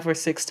 5 or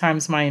 6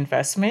 times my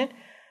investment,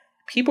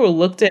 people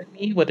looked at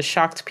me with a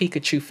shocked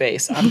Pikachu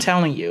face. I'm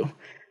telling you,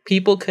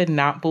 people could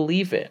not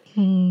believe it.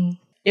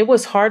 It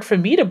was hard for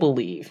me to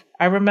believe.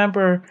 I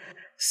remember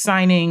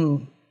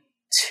signing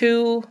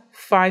 2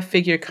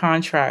 5-figure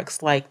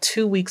contracts like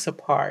 2 weeks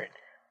apart,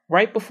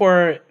 right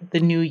before the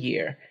new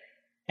year.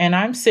 And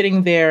I'm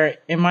sitting there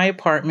in my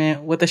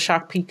apartment with a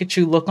shocked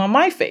Pikachu look on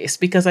my face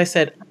because I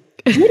said,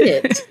 I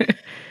did it.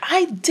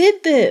 I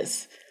did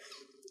this.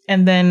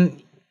 And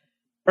then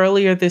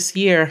earlier this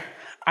year,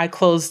 I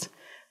closed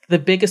the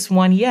biggest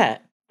one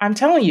yet. I'm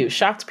telling you,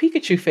 shocked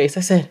Pikachu face.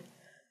 I said,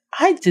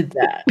 I did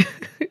that.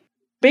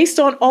 Based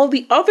on all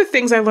the other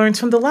things I learned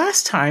from the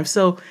last time.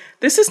 So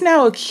this is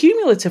now a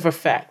cumulative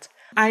effect.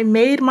 I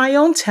made my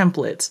own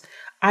templates.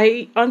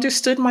 I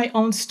understood my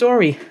own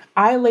story.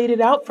 I laid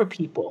it out for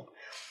people.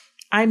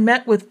 I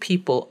met with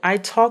people. I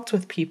talked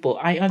with people.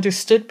 I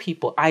understood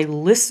people. I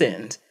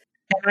listened.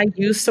 And I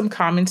used some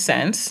common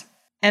sense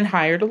and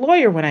hired a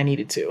lawyer when I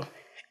needed to.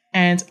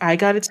 And I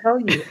got to tell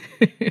you,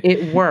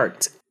 it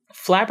worked.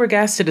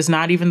 Flabbergasted is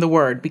not even the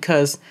word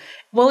because,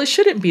 well, it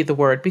shouldn't be the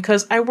word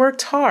because I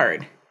worked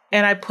hard.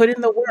 And I put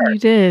in the work. You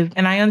did.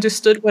 And I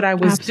understood what I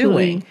was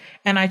doing.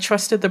 And I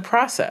trusted the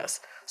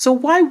process. So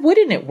why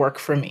wouldn't it work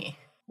for me?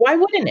 Why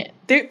wouldn't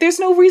it? There's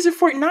no reason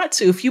for it not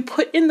to. If you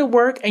put in the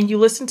work and you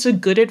listen to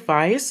good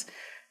advice,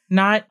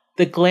 not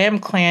the glam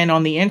clan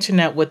on the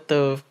internet with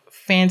the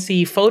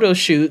fancy photo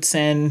shoots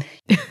and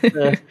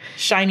the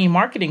shiny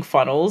marketing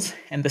funnels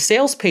and the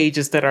sales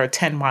pages that are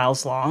 10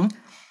 miles long.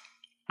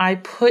 I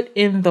put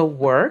in the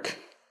work.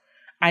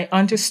 I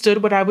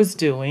understood what I was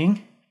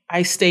doing.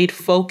 I stayed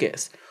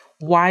focused.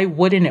 Why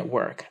wouldn't it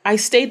work? I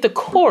stayed the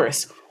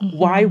course.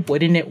 Why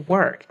wouldn't it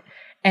work?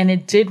 And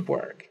it did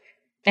work.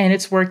 And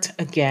it's worked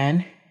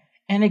again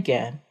and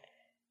again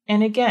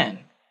and again.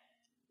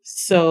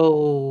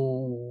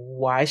 So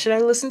why should I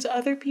listen to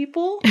other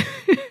people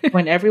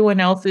when everyone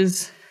else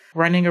is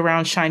running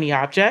around shiny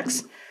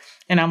objects?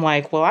 And I'm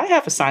like, well, I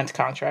have a signed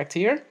contract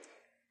here.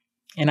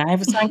 And I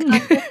have a signed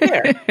contract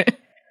there.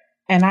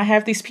 And I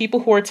have these people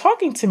who are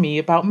talking to me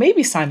about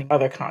maybe signing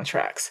other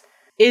contracts.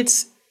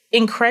 It's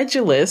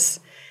incredulous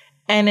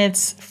and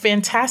it's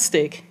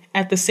fantastic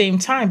at the same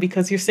time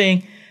because you're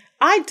saying,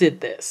 I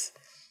did this.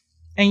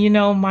 And,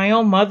 my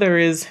own mother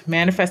is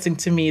manifesting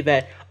to me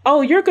that,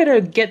 oh, you're going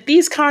to get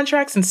these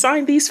contracts and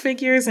sign these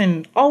figures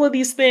and all of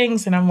these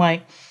things. And I'm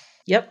like,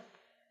 yep,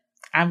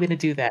 I'm going to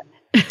do that.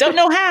 Don't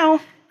know how,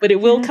 but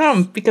it will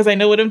come because I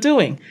know what I'm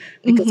doing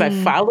because I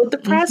followed the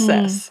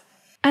process.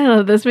 I don't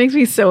know. This makes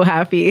me so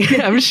happy.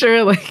 I'm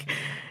sure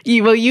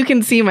you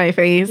can see my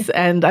face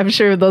and I'm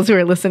sure those who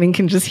are listening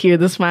can just hear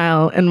the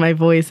smile in my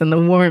voice and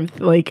the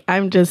warmth.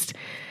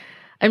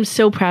 I'm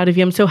so proud of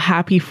you. I'm so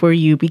happy for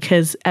you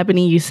because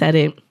Ebonye, you said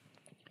it.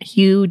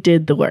 You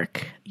did the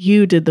work.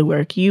 You did the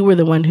work. You were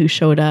the one who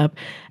showed up.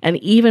 And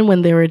even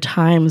when there were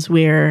times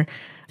where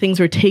things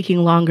were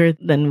taking longer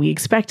than we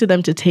expected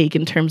them to take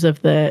in terms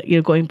of the,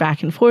 going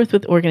back and forth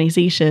with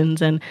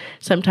organizations. And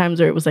sometimes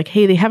where it was like,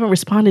 hey, they haven't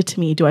responded to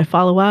me. Do I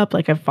follow up?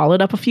 Like, I've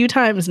followed up a few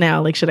times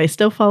now. Like, should I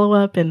still follow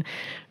up? And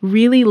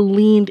really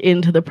leaned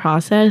into the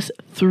process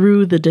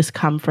through the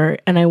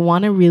discomfort. And I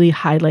want to really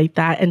highlight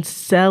that and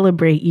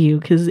celebrate you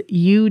because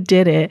you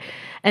did it.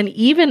 And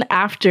even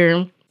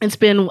after, it's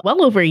been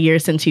well over a year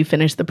since you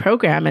finished the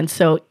program. And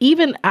so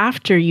even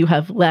after you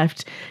have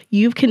left,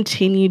 you've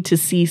continued to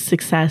see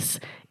success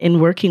in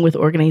working with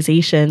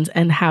organizations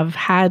and have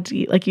had,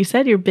 like you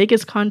said, your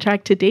biggest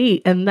contract to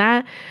date. And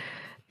that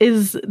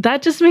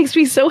just makes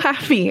me so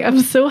happy. I'm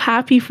so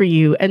happy for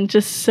you and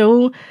just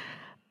so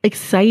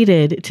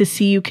excited to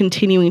see you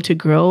continuing to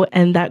grow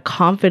and that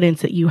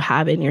confidence that you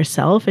have in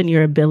yourself and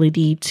your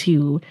ability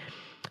to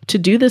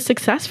do this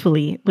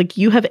successfully. Like,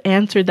 you have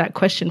answered that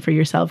question for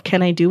yourself.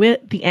 Can I do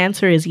it? The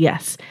answer is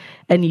yes.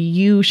 And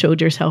you showed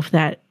yourself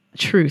that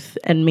truth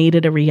and made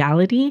it a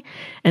reality.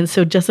 And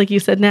so just like you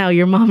said, now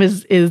your mom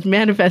is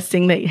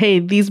manifesting that, hey,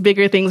 these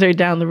bigger things are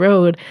down the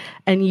road,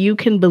 and you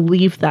can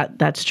believe that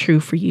that's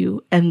true for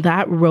you. And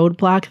that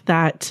roadblock,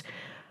 that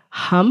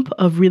hump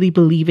of really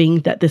believing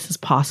that this is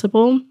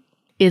possible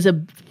is a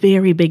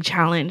very big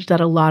challenge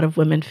that a lot of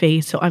women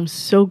face. So I'm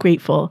so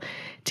grateful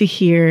to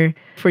hear,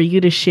 for you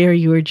to share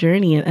your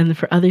journey and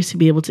for others to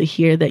be able to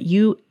hear that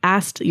you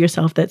asked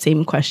yourself that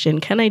same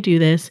question, can I do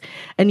this?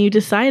 And you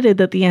decided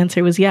that the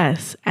answer was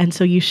yes. And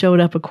so you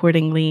showed up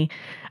accordingly.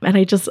 And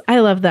I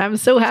love that. I'm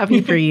so happy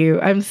for you.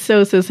 I'm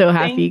so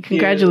happy.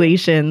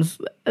 Congratulations.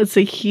 It's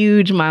a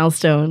huge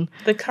milestone.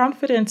 The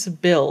confidence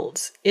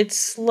builds. It's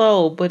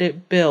slow, but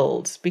it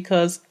builds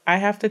because I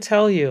have to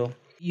tell you,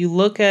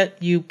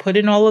 you put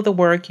in all of the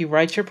work, you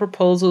write your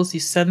proposals, you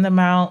send them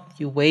out,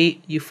 you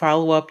wait, you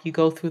follow up, you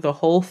go through the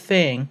whole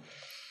thing.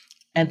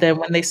 And then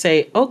when they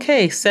say,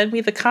 okay, send me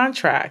the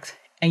contract,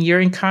 and you're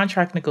in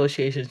contract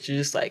negotiations, you're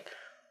just like,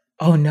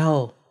 oh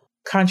no,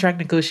 contract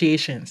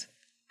negotiations.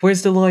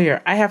 Where's the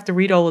lawyer? I have to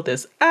read all of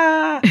this.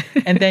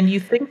 And then you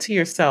think to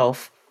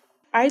yourself,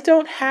 I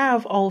don't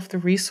have all of the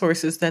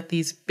resources that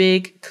these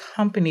big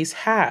companies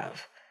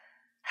have.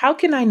 How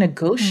can I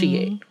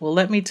negotiate? Well,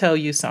 let me tell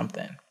you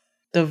something.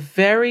 The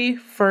very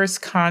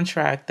first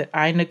contract that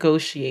I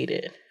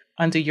negotiated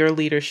under your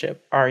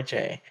leadership,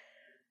 RJ,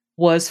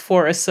 was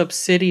for a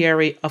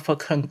subsidiary of a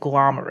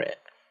conglomerate.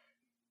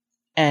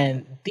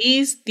 And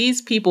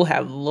these people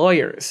have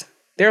lawyers.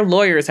 Their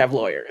lawyers have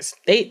lawyers.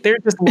 They're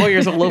just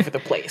lawyers all over the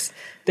place.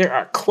 There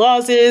are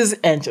clauses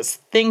and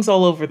just things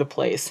all over the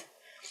place.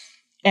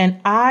 And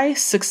I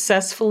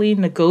successfully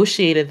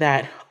negotiated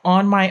that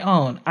on my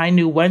own. I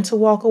knew when to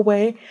walk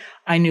away.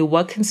 I knew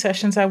what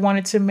concessions I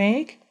wanted to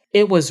make.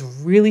 It was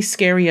really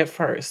scary at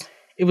first.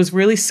 It was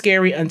really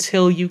scary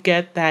until you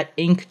get that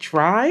ink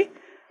dry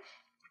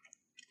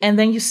and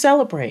then you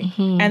celebrate.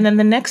 Mm-hmm. And then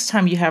the next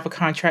time you have a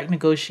contract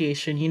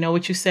negotiation, you know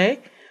what you say?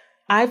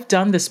 I've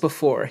done this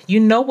before. You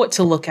know what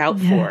to look out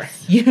for.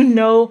 You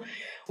know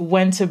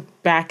when to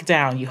back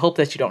down. You hope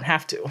that you don't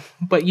have to,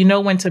 but you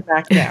know when to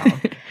back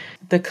down.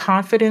 The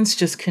confidence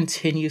just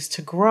continues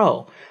to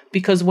grow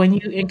because when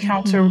you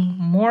encounter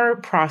more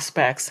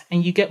prospects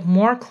and you get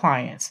more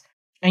clients,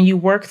 and you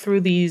work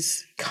through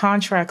these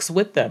contracts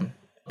with them,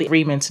 the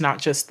agreements, not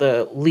just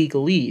the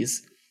legalese,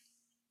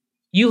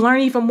 you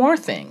learn even more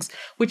things,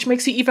 which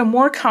makes you even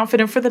more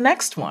confident for the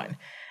next one.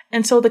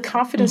 And so the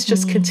confidence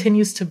just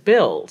continues to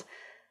build.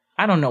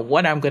 I don't know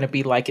what I'm going to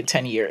be like in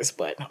 10 years,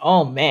 but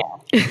oh man,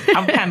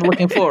 I'm kind of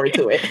looking forward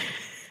to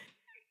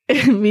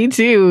it. Me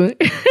too.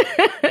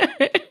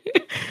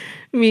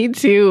 Me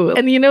too.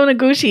 And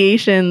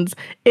negotiations,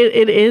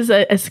 it is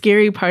a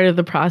scary part of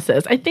the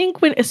process. I think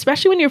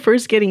especially when you're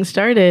first getting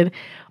started,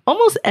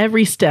 almost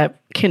every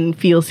step can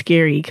feel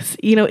scary because,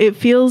 it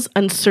feels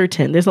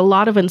uncertain. There's a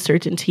lot of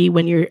uncertainty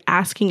when you're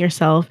asking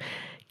yourself,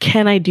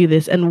 can I do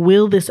this? And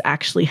will this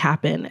actually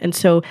happen? And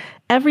so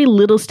every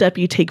little step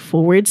you take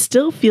forward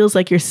still feels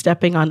like you're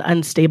stepping on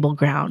unstable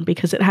ground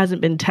because it hasn't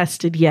been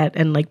tested yet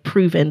and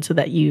proven so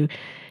that you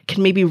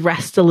can maybe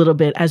rest a little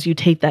bit as you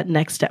take that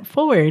next step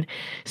forward.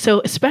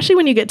 So especially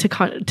when you get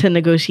to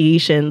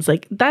negotiations,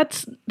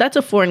 that's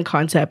a foreign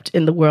concept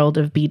in the world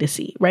of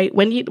B2C, right?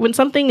 When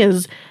something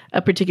is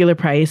a particular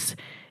price,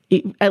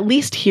 at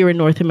least here in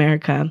North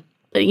America,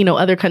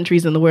 other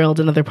countries in the world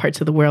and other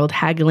parts of the world,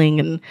 haggling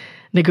and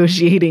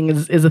negotiating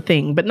is a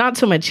thing, but not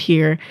so much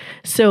here.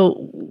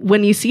 So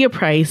when you see a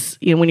price,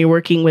 when you're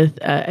working with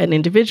an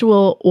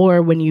individual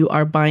or when you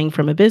are buying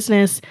from a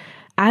business,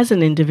 as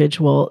an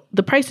individual,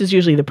 the price is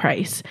usually the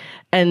price.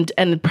 And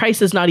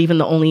price is not even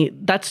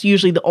that's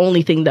usually the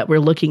only thing that we're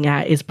looking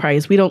at is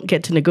price. We don't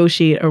get to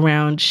negotiate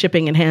around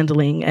shipping and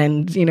handling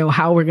and,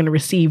 how we're going to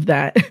receive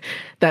that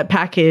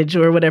package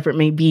or whatever it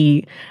may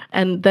be.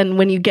 And then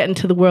when you get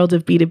into the world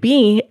of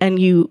B2B and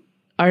you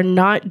are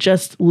not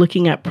just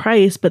looking at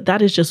price, but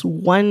that is just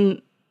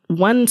one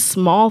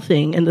small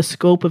thing in the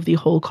scope of the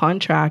whole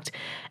contract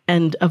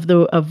and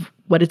of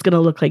what it's going to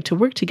look like to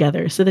work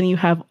together. So then you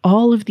have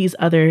all of these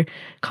other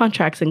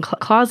contracts and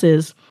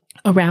clauses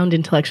around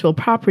intellectual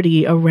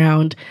property,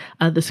 around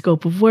the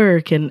scope of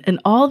work, and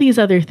all these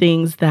other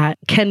things that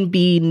can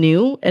be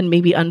new and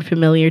maybe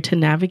unfamiliar to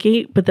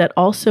navigate, but that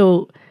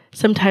also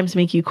sometimes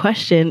make you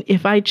question,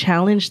 if I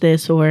challenge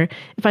this or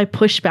if I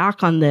push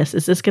back on this,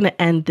 is this going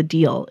to end the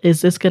deal?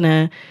 Is this going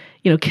to,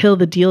 kill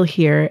the deal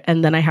here?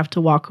 And then I have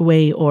to walk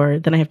away, or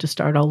then I have to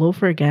start all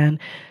over again.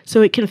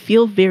 So it can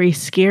feel very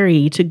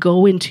scary to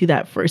go into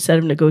that first set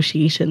of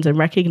negotiations and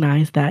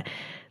recognize that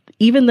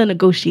even the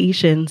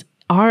negotiations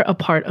are a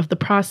part of the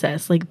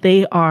process. Like,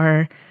 they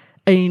are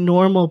a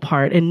normal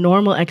part, a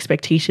normal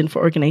expectation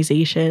for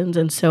organizations.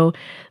 And so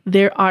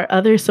there are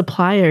other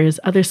suppliers,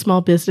 other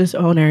small business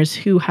owners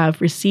who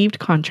have received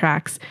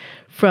contracts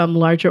from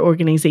larger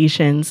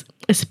organizations,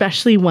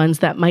 especially ones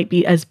that might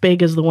be as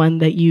big as the one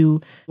that you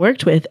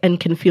worked with,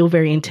 and can feel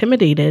very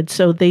intimidated.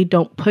 So they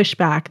don't push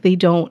back. They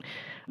don't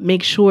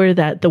make sure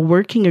that the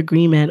working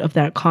agreement of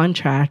that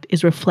contract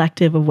is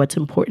reflective of what's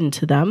important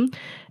to them,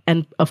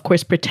 and of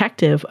course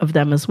protective of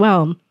them as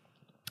well.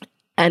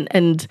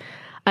 And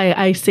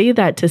I say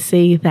that to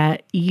say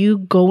that you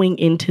going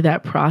into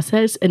that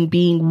process and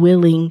being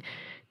willing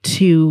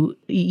to,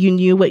 you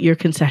knew what your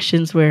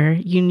concessions were,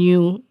 you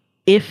knew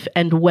if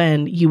and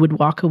when you would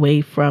walk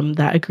away from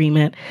that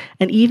agreement.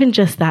 And even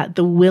just that,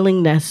 the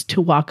willingness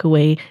to walk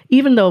away,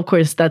 even though of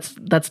course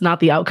that's not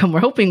the outcome we're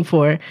hoping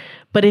for,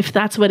 but if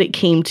that's what it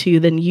came to,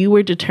 then you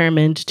were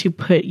determined to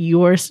put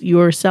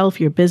yourself,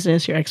 your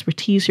business, your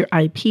expertise, your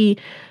IP,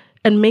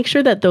 and make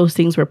sure that those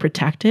things were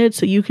protected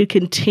so you could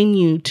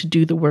continue to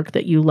do the work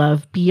that you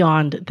love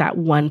beyond that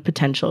one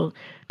potential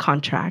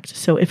contract.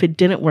 So if it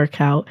didn't work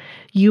out,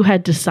 you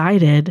had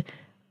decided,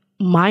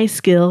 my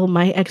skill,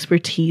 my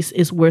expertise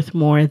is worth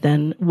more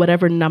than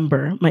whatever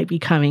number might be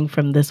coming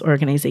from this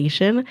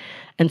organization.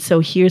 And so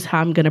here's how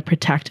I'm going to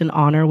protect and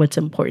honor what's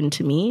important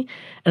to me.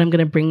 And I'm going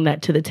to bring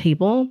that to the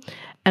table.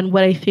 And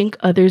what I think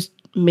others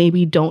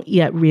maybe don't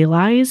yet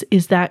realize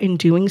is that in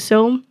doing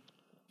so,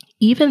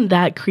 even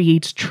that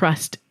creates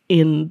trust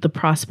in the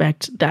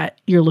prospect that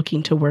you're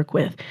looking to work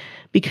with,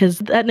 because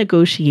that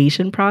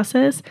negotiation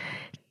process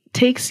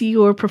takes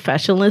your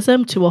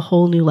professionalism to a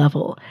whole new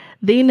level.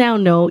 They now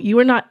know you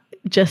are not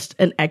just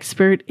an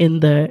expert in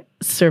the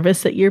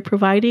service that you're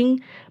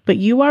providing, but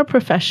you are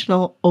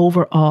professional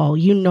overall.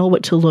 You know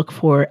what to look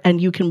for,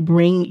 and you can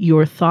bring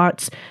your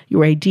thoughts,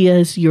 your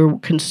ideas, your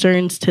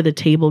concerns to the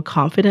table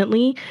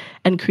confidently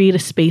and create a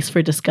space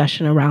for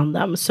discussion around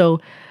them.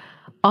 So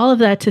all of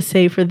that to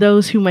say, for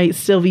those who might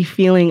still be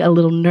feeling a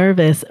little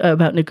nervous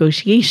about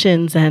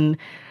negotiations and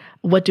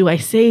what do I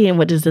say and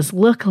what does this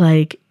look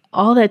like,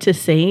 all that to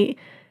say,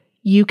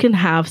 you can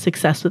have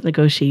success with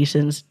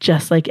negotiations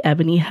just like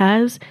Ebonye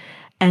has,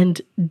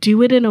 and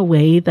do it in a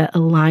way that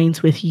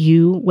aligns with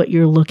you, what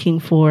you're looking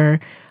for,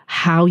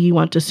 how you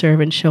want to serve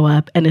and show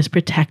up, and is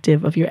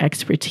protective of your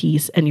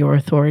expertise and your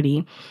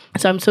authority.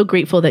 So I'm so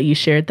grateful that you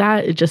shared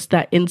that. Just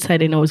that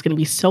insight I know is going to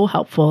be so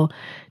helpful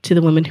to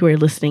the women who are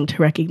listening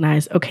to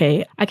recognize,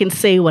 okay, I can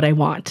say what I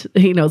want.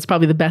 It's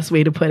probably the best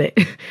way to put it.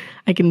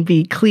 I can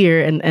be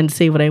clear and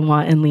say what I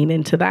want and lean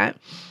into that.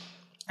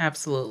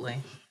 Absolutely.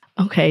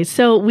 Okay,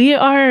 so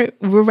we're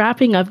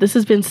wrapping up. This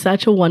has been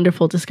such a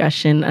wonderful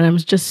discussion, and I'm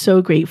just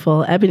so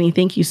grateful. Ebonye,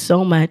 thank you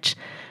so much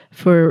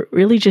for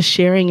really just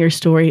sharing your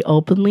story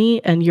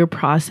openly and your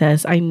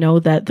process. I know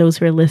that those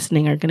who are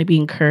listening are going to be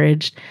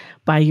encouraged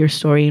by your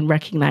story, and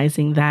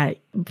recognizing that,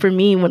 for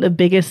me, one of the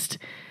biggest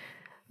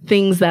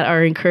things that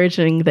are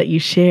encouraging that you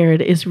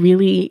shared is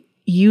really,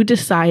 you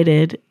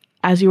decided,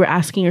 as you were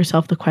asking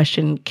yourself the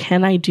question,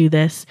 can I do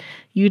this?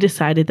 You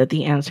decided that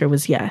the answer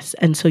was yes.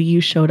 And so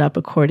you showed up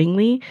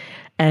accordingly.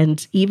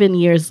 And even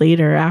years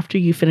later, after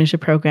you finish a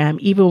program,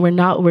 even when we're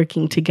not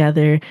working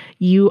together,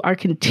 you are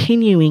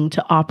continuing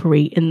to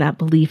operate in that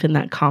belief and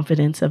that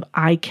confidence of,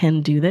 I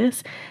can do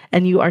this.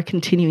 And you are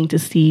continuing to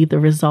see the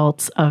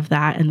results of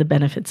that and the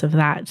benefits of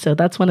that. So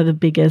that's one of the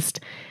biggest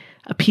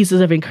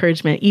pieces of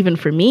encouragement, even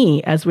for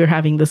me, as we're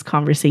having this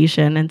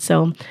conversation. And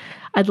so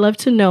I'd love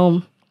to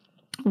know,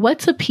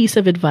 what's a piece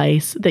of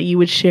advice that you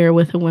would share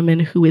with a woman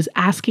who is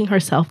asking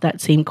herself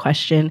that same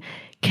question,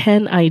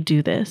 can I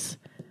do this?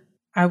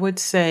 I would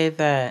say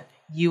that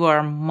you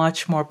are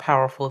much more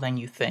powerful than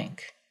you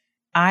think.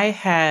 I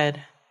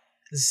had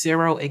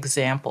 0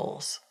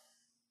 examples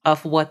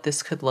of what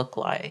this could look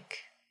like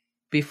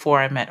before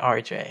I met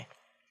RJ.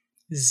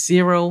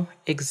 0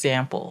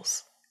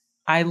 examples.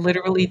 I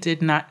literally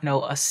did not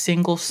know a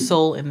single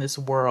soul in this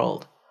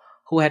world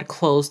who had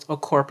closed a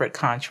corporate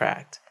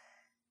contract.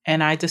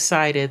 And I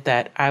decided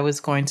that I was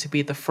going to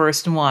be the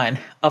first one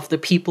of the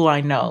people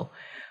I know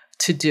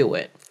to do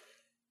it.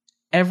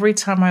 Every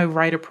time I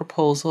write a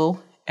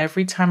proposal,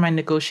 every time I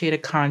negotiate a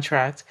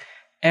contract,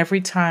 every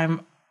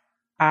time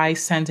I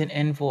send an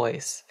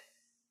invoice,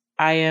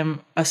 I am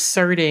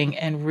asserting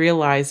and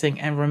realizing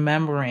and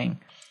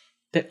remembering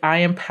that I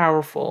am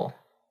powerful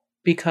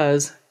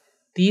because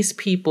these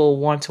people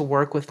want to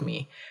work with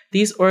me.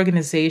 These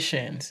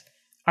organizations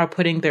are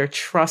putting their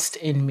trust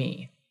in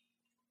me.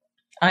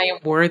 I am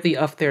worthy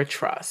of their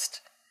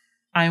trust.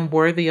 I am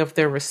worthy of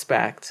their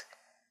respect.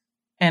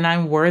 and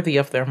I'm worthy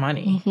of their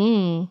money.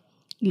 Mm-hmm.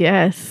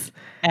 Yes.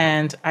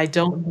 And I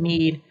don't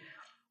need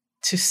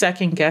to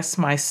second guess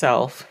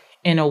myself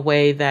in a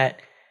way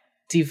that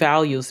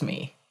devalues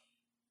me.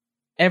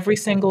 Every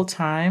single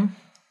time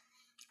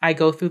I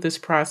go through this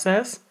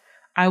process,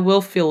 I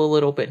will feel a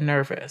little bit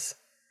nervous,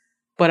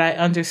 but I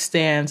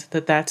understand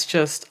that that's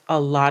just a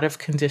lot of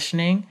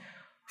conditioning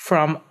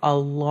from a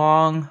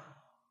long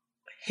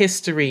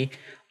history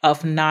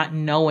of not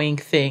knowing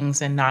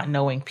things and not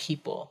knowing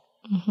people.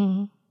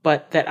 Mm-hmm.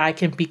 But that I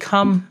can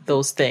become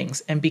those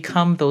things and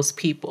become those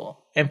people,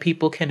 and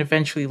people can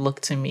eventually look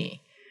to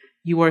me.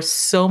 You are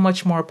so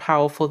much more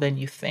powerful than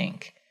you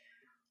think.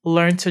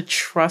 Learn to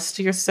trust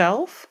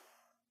yourself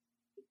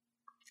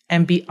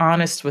and be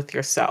honest with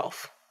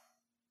yourself.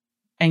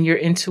 And your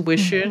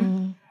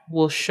intuition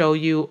will show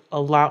you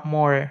a lot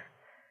more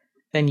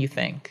than you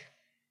think.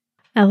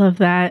 I love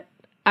that.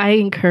 I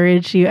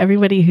encourage you,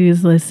 everybody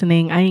who's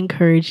listening, I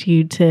encourage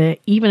you to,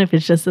 even if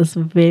it's just this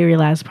very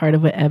last part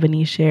of what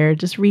Ebony shared,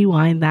 just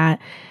rewind that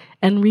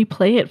and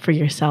replay it for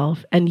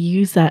yourself and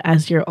use that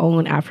as your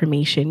own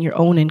affirmation, your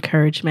own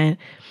encouragement.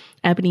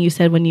 Ebony, you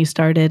said when you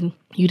started,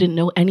 you didn't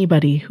know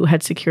anybody who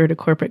had secured a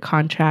corporate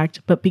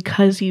contract, but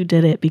because you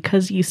did it,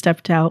 because you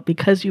stepped out,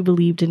 because you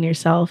believed in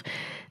yourself,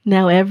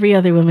 now every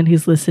other woman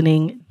who's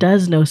listening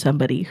does know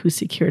somebody who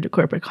secured a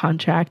corporate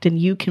contract, and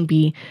you can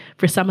be,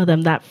 for some of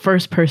them, that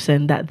first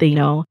person that they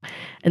know.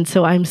 And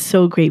so I'm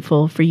so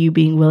grateful for you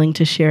being willing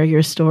to share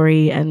your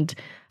story and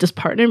just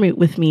partner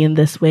with me in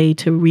this way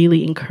to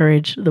really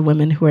encourage the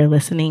women who are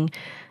listening.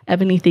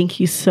 Ebony, thank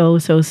you so,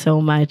 so,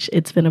 so much.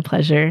 It's been a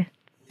pleasure.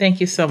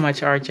 Thank you so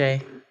much,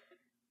 RJ.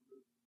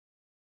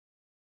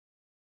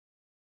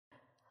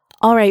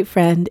 All right,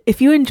 friend, if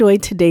you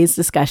enjoyed today's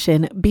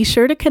discussion, be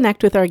sure to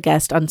connect with our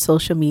guest on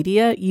social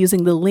media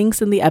using the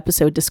links in the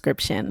episode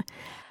description.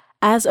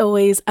 As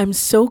always, I'm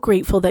so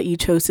grateful that you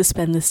chose to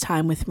spend this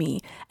time with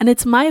me, and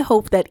it's my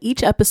hope that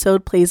each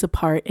episode plays a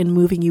part in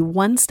moving you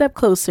one step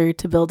closer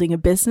to building a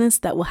business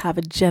that will have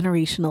a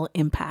generational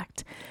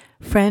impact.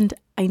 Friend,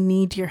 I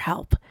need your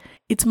help.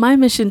 It's my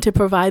mission to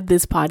provide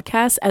this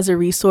podcast as a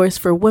resource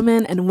for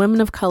women and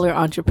women of color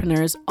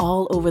entrepreneurs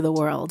all over the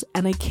world,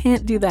 and I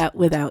can't do that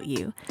without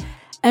you.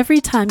 Every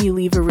time you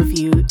leave a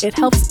review, it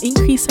helps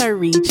increase our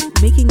reach,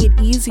 making it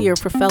easier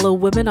for fellow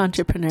women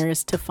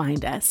entrepreneurs to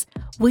find us.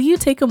 Will you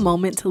take a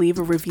moment to leave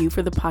a review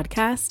for the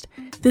podcast?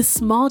 This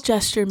small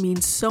gesture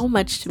means so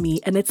much to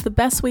me, and it's the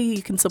best way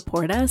you can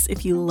support us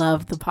if you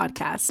love the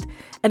podcast.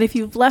 And if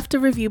you've left a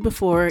review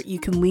before, you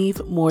can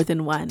leave more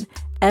than one.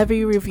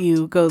 Every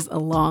review goes a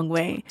long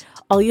way.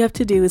 All you have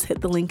to do is hit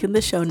the link in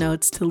the show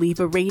notes to leave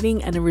a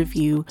rating and a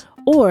review,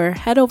 or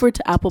head over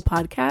to Apple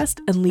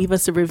Podcast and leave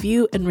us a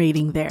review and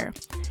rating there.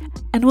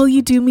 And will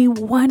you do me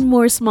one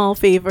more small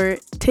favor?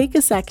 Take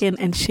a second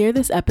and share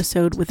this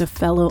episode with a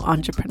fellow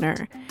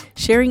entrepreneur.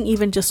 Sharing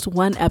even just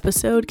one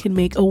episode can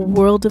make a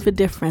world of a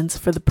difference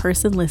for the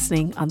person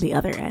listening on the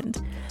other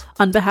end.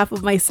 On behalf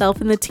of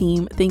myself and the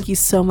team, thank you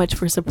so much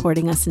for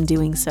supporting us in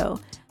doing so.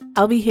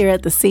 I'll be here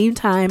at the same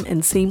time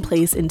and same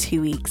place in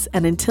 2 weeks.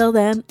 And until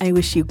then, I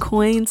wish you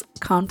coins,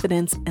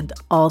 confidence, and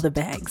all the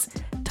bags.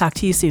 Talk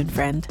to you soon,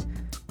 friend.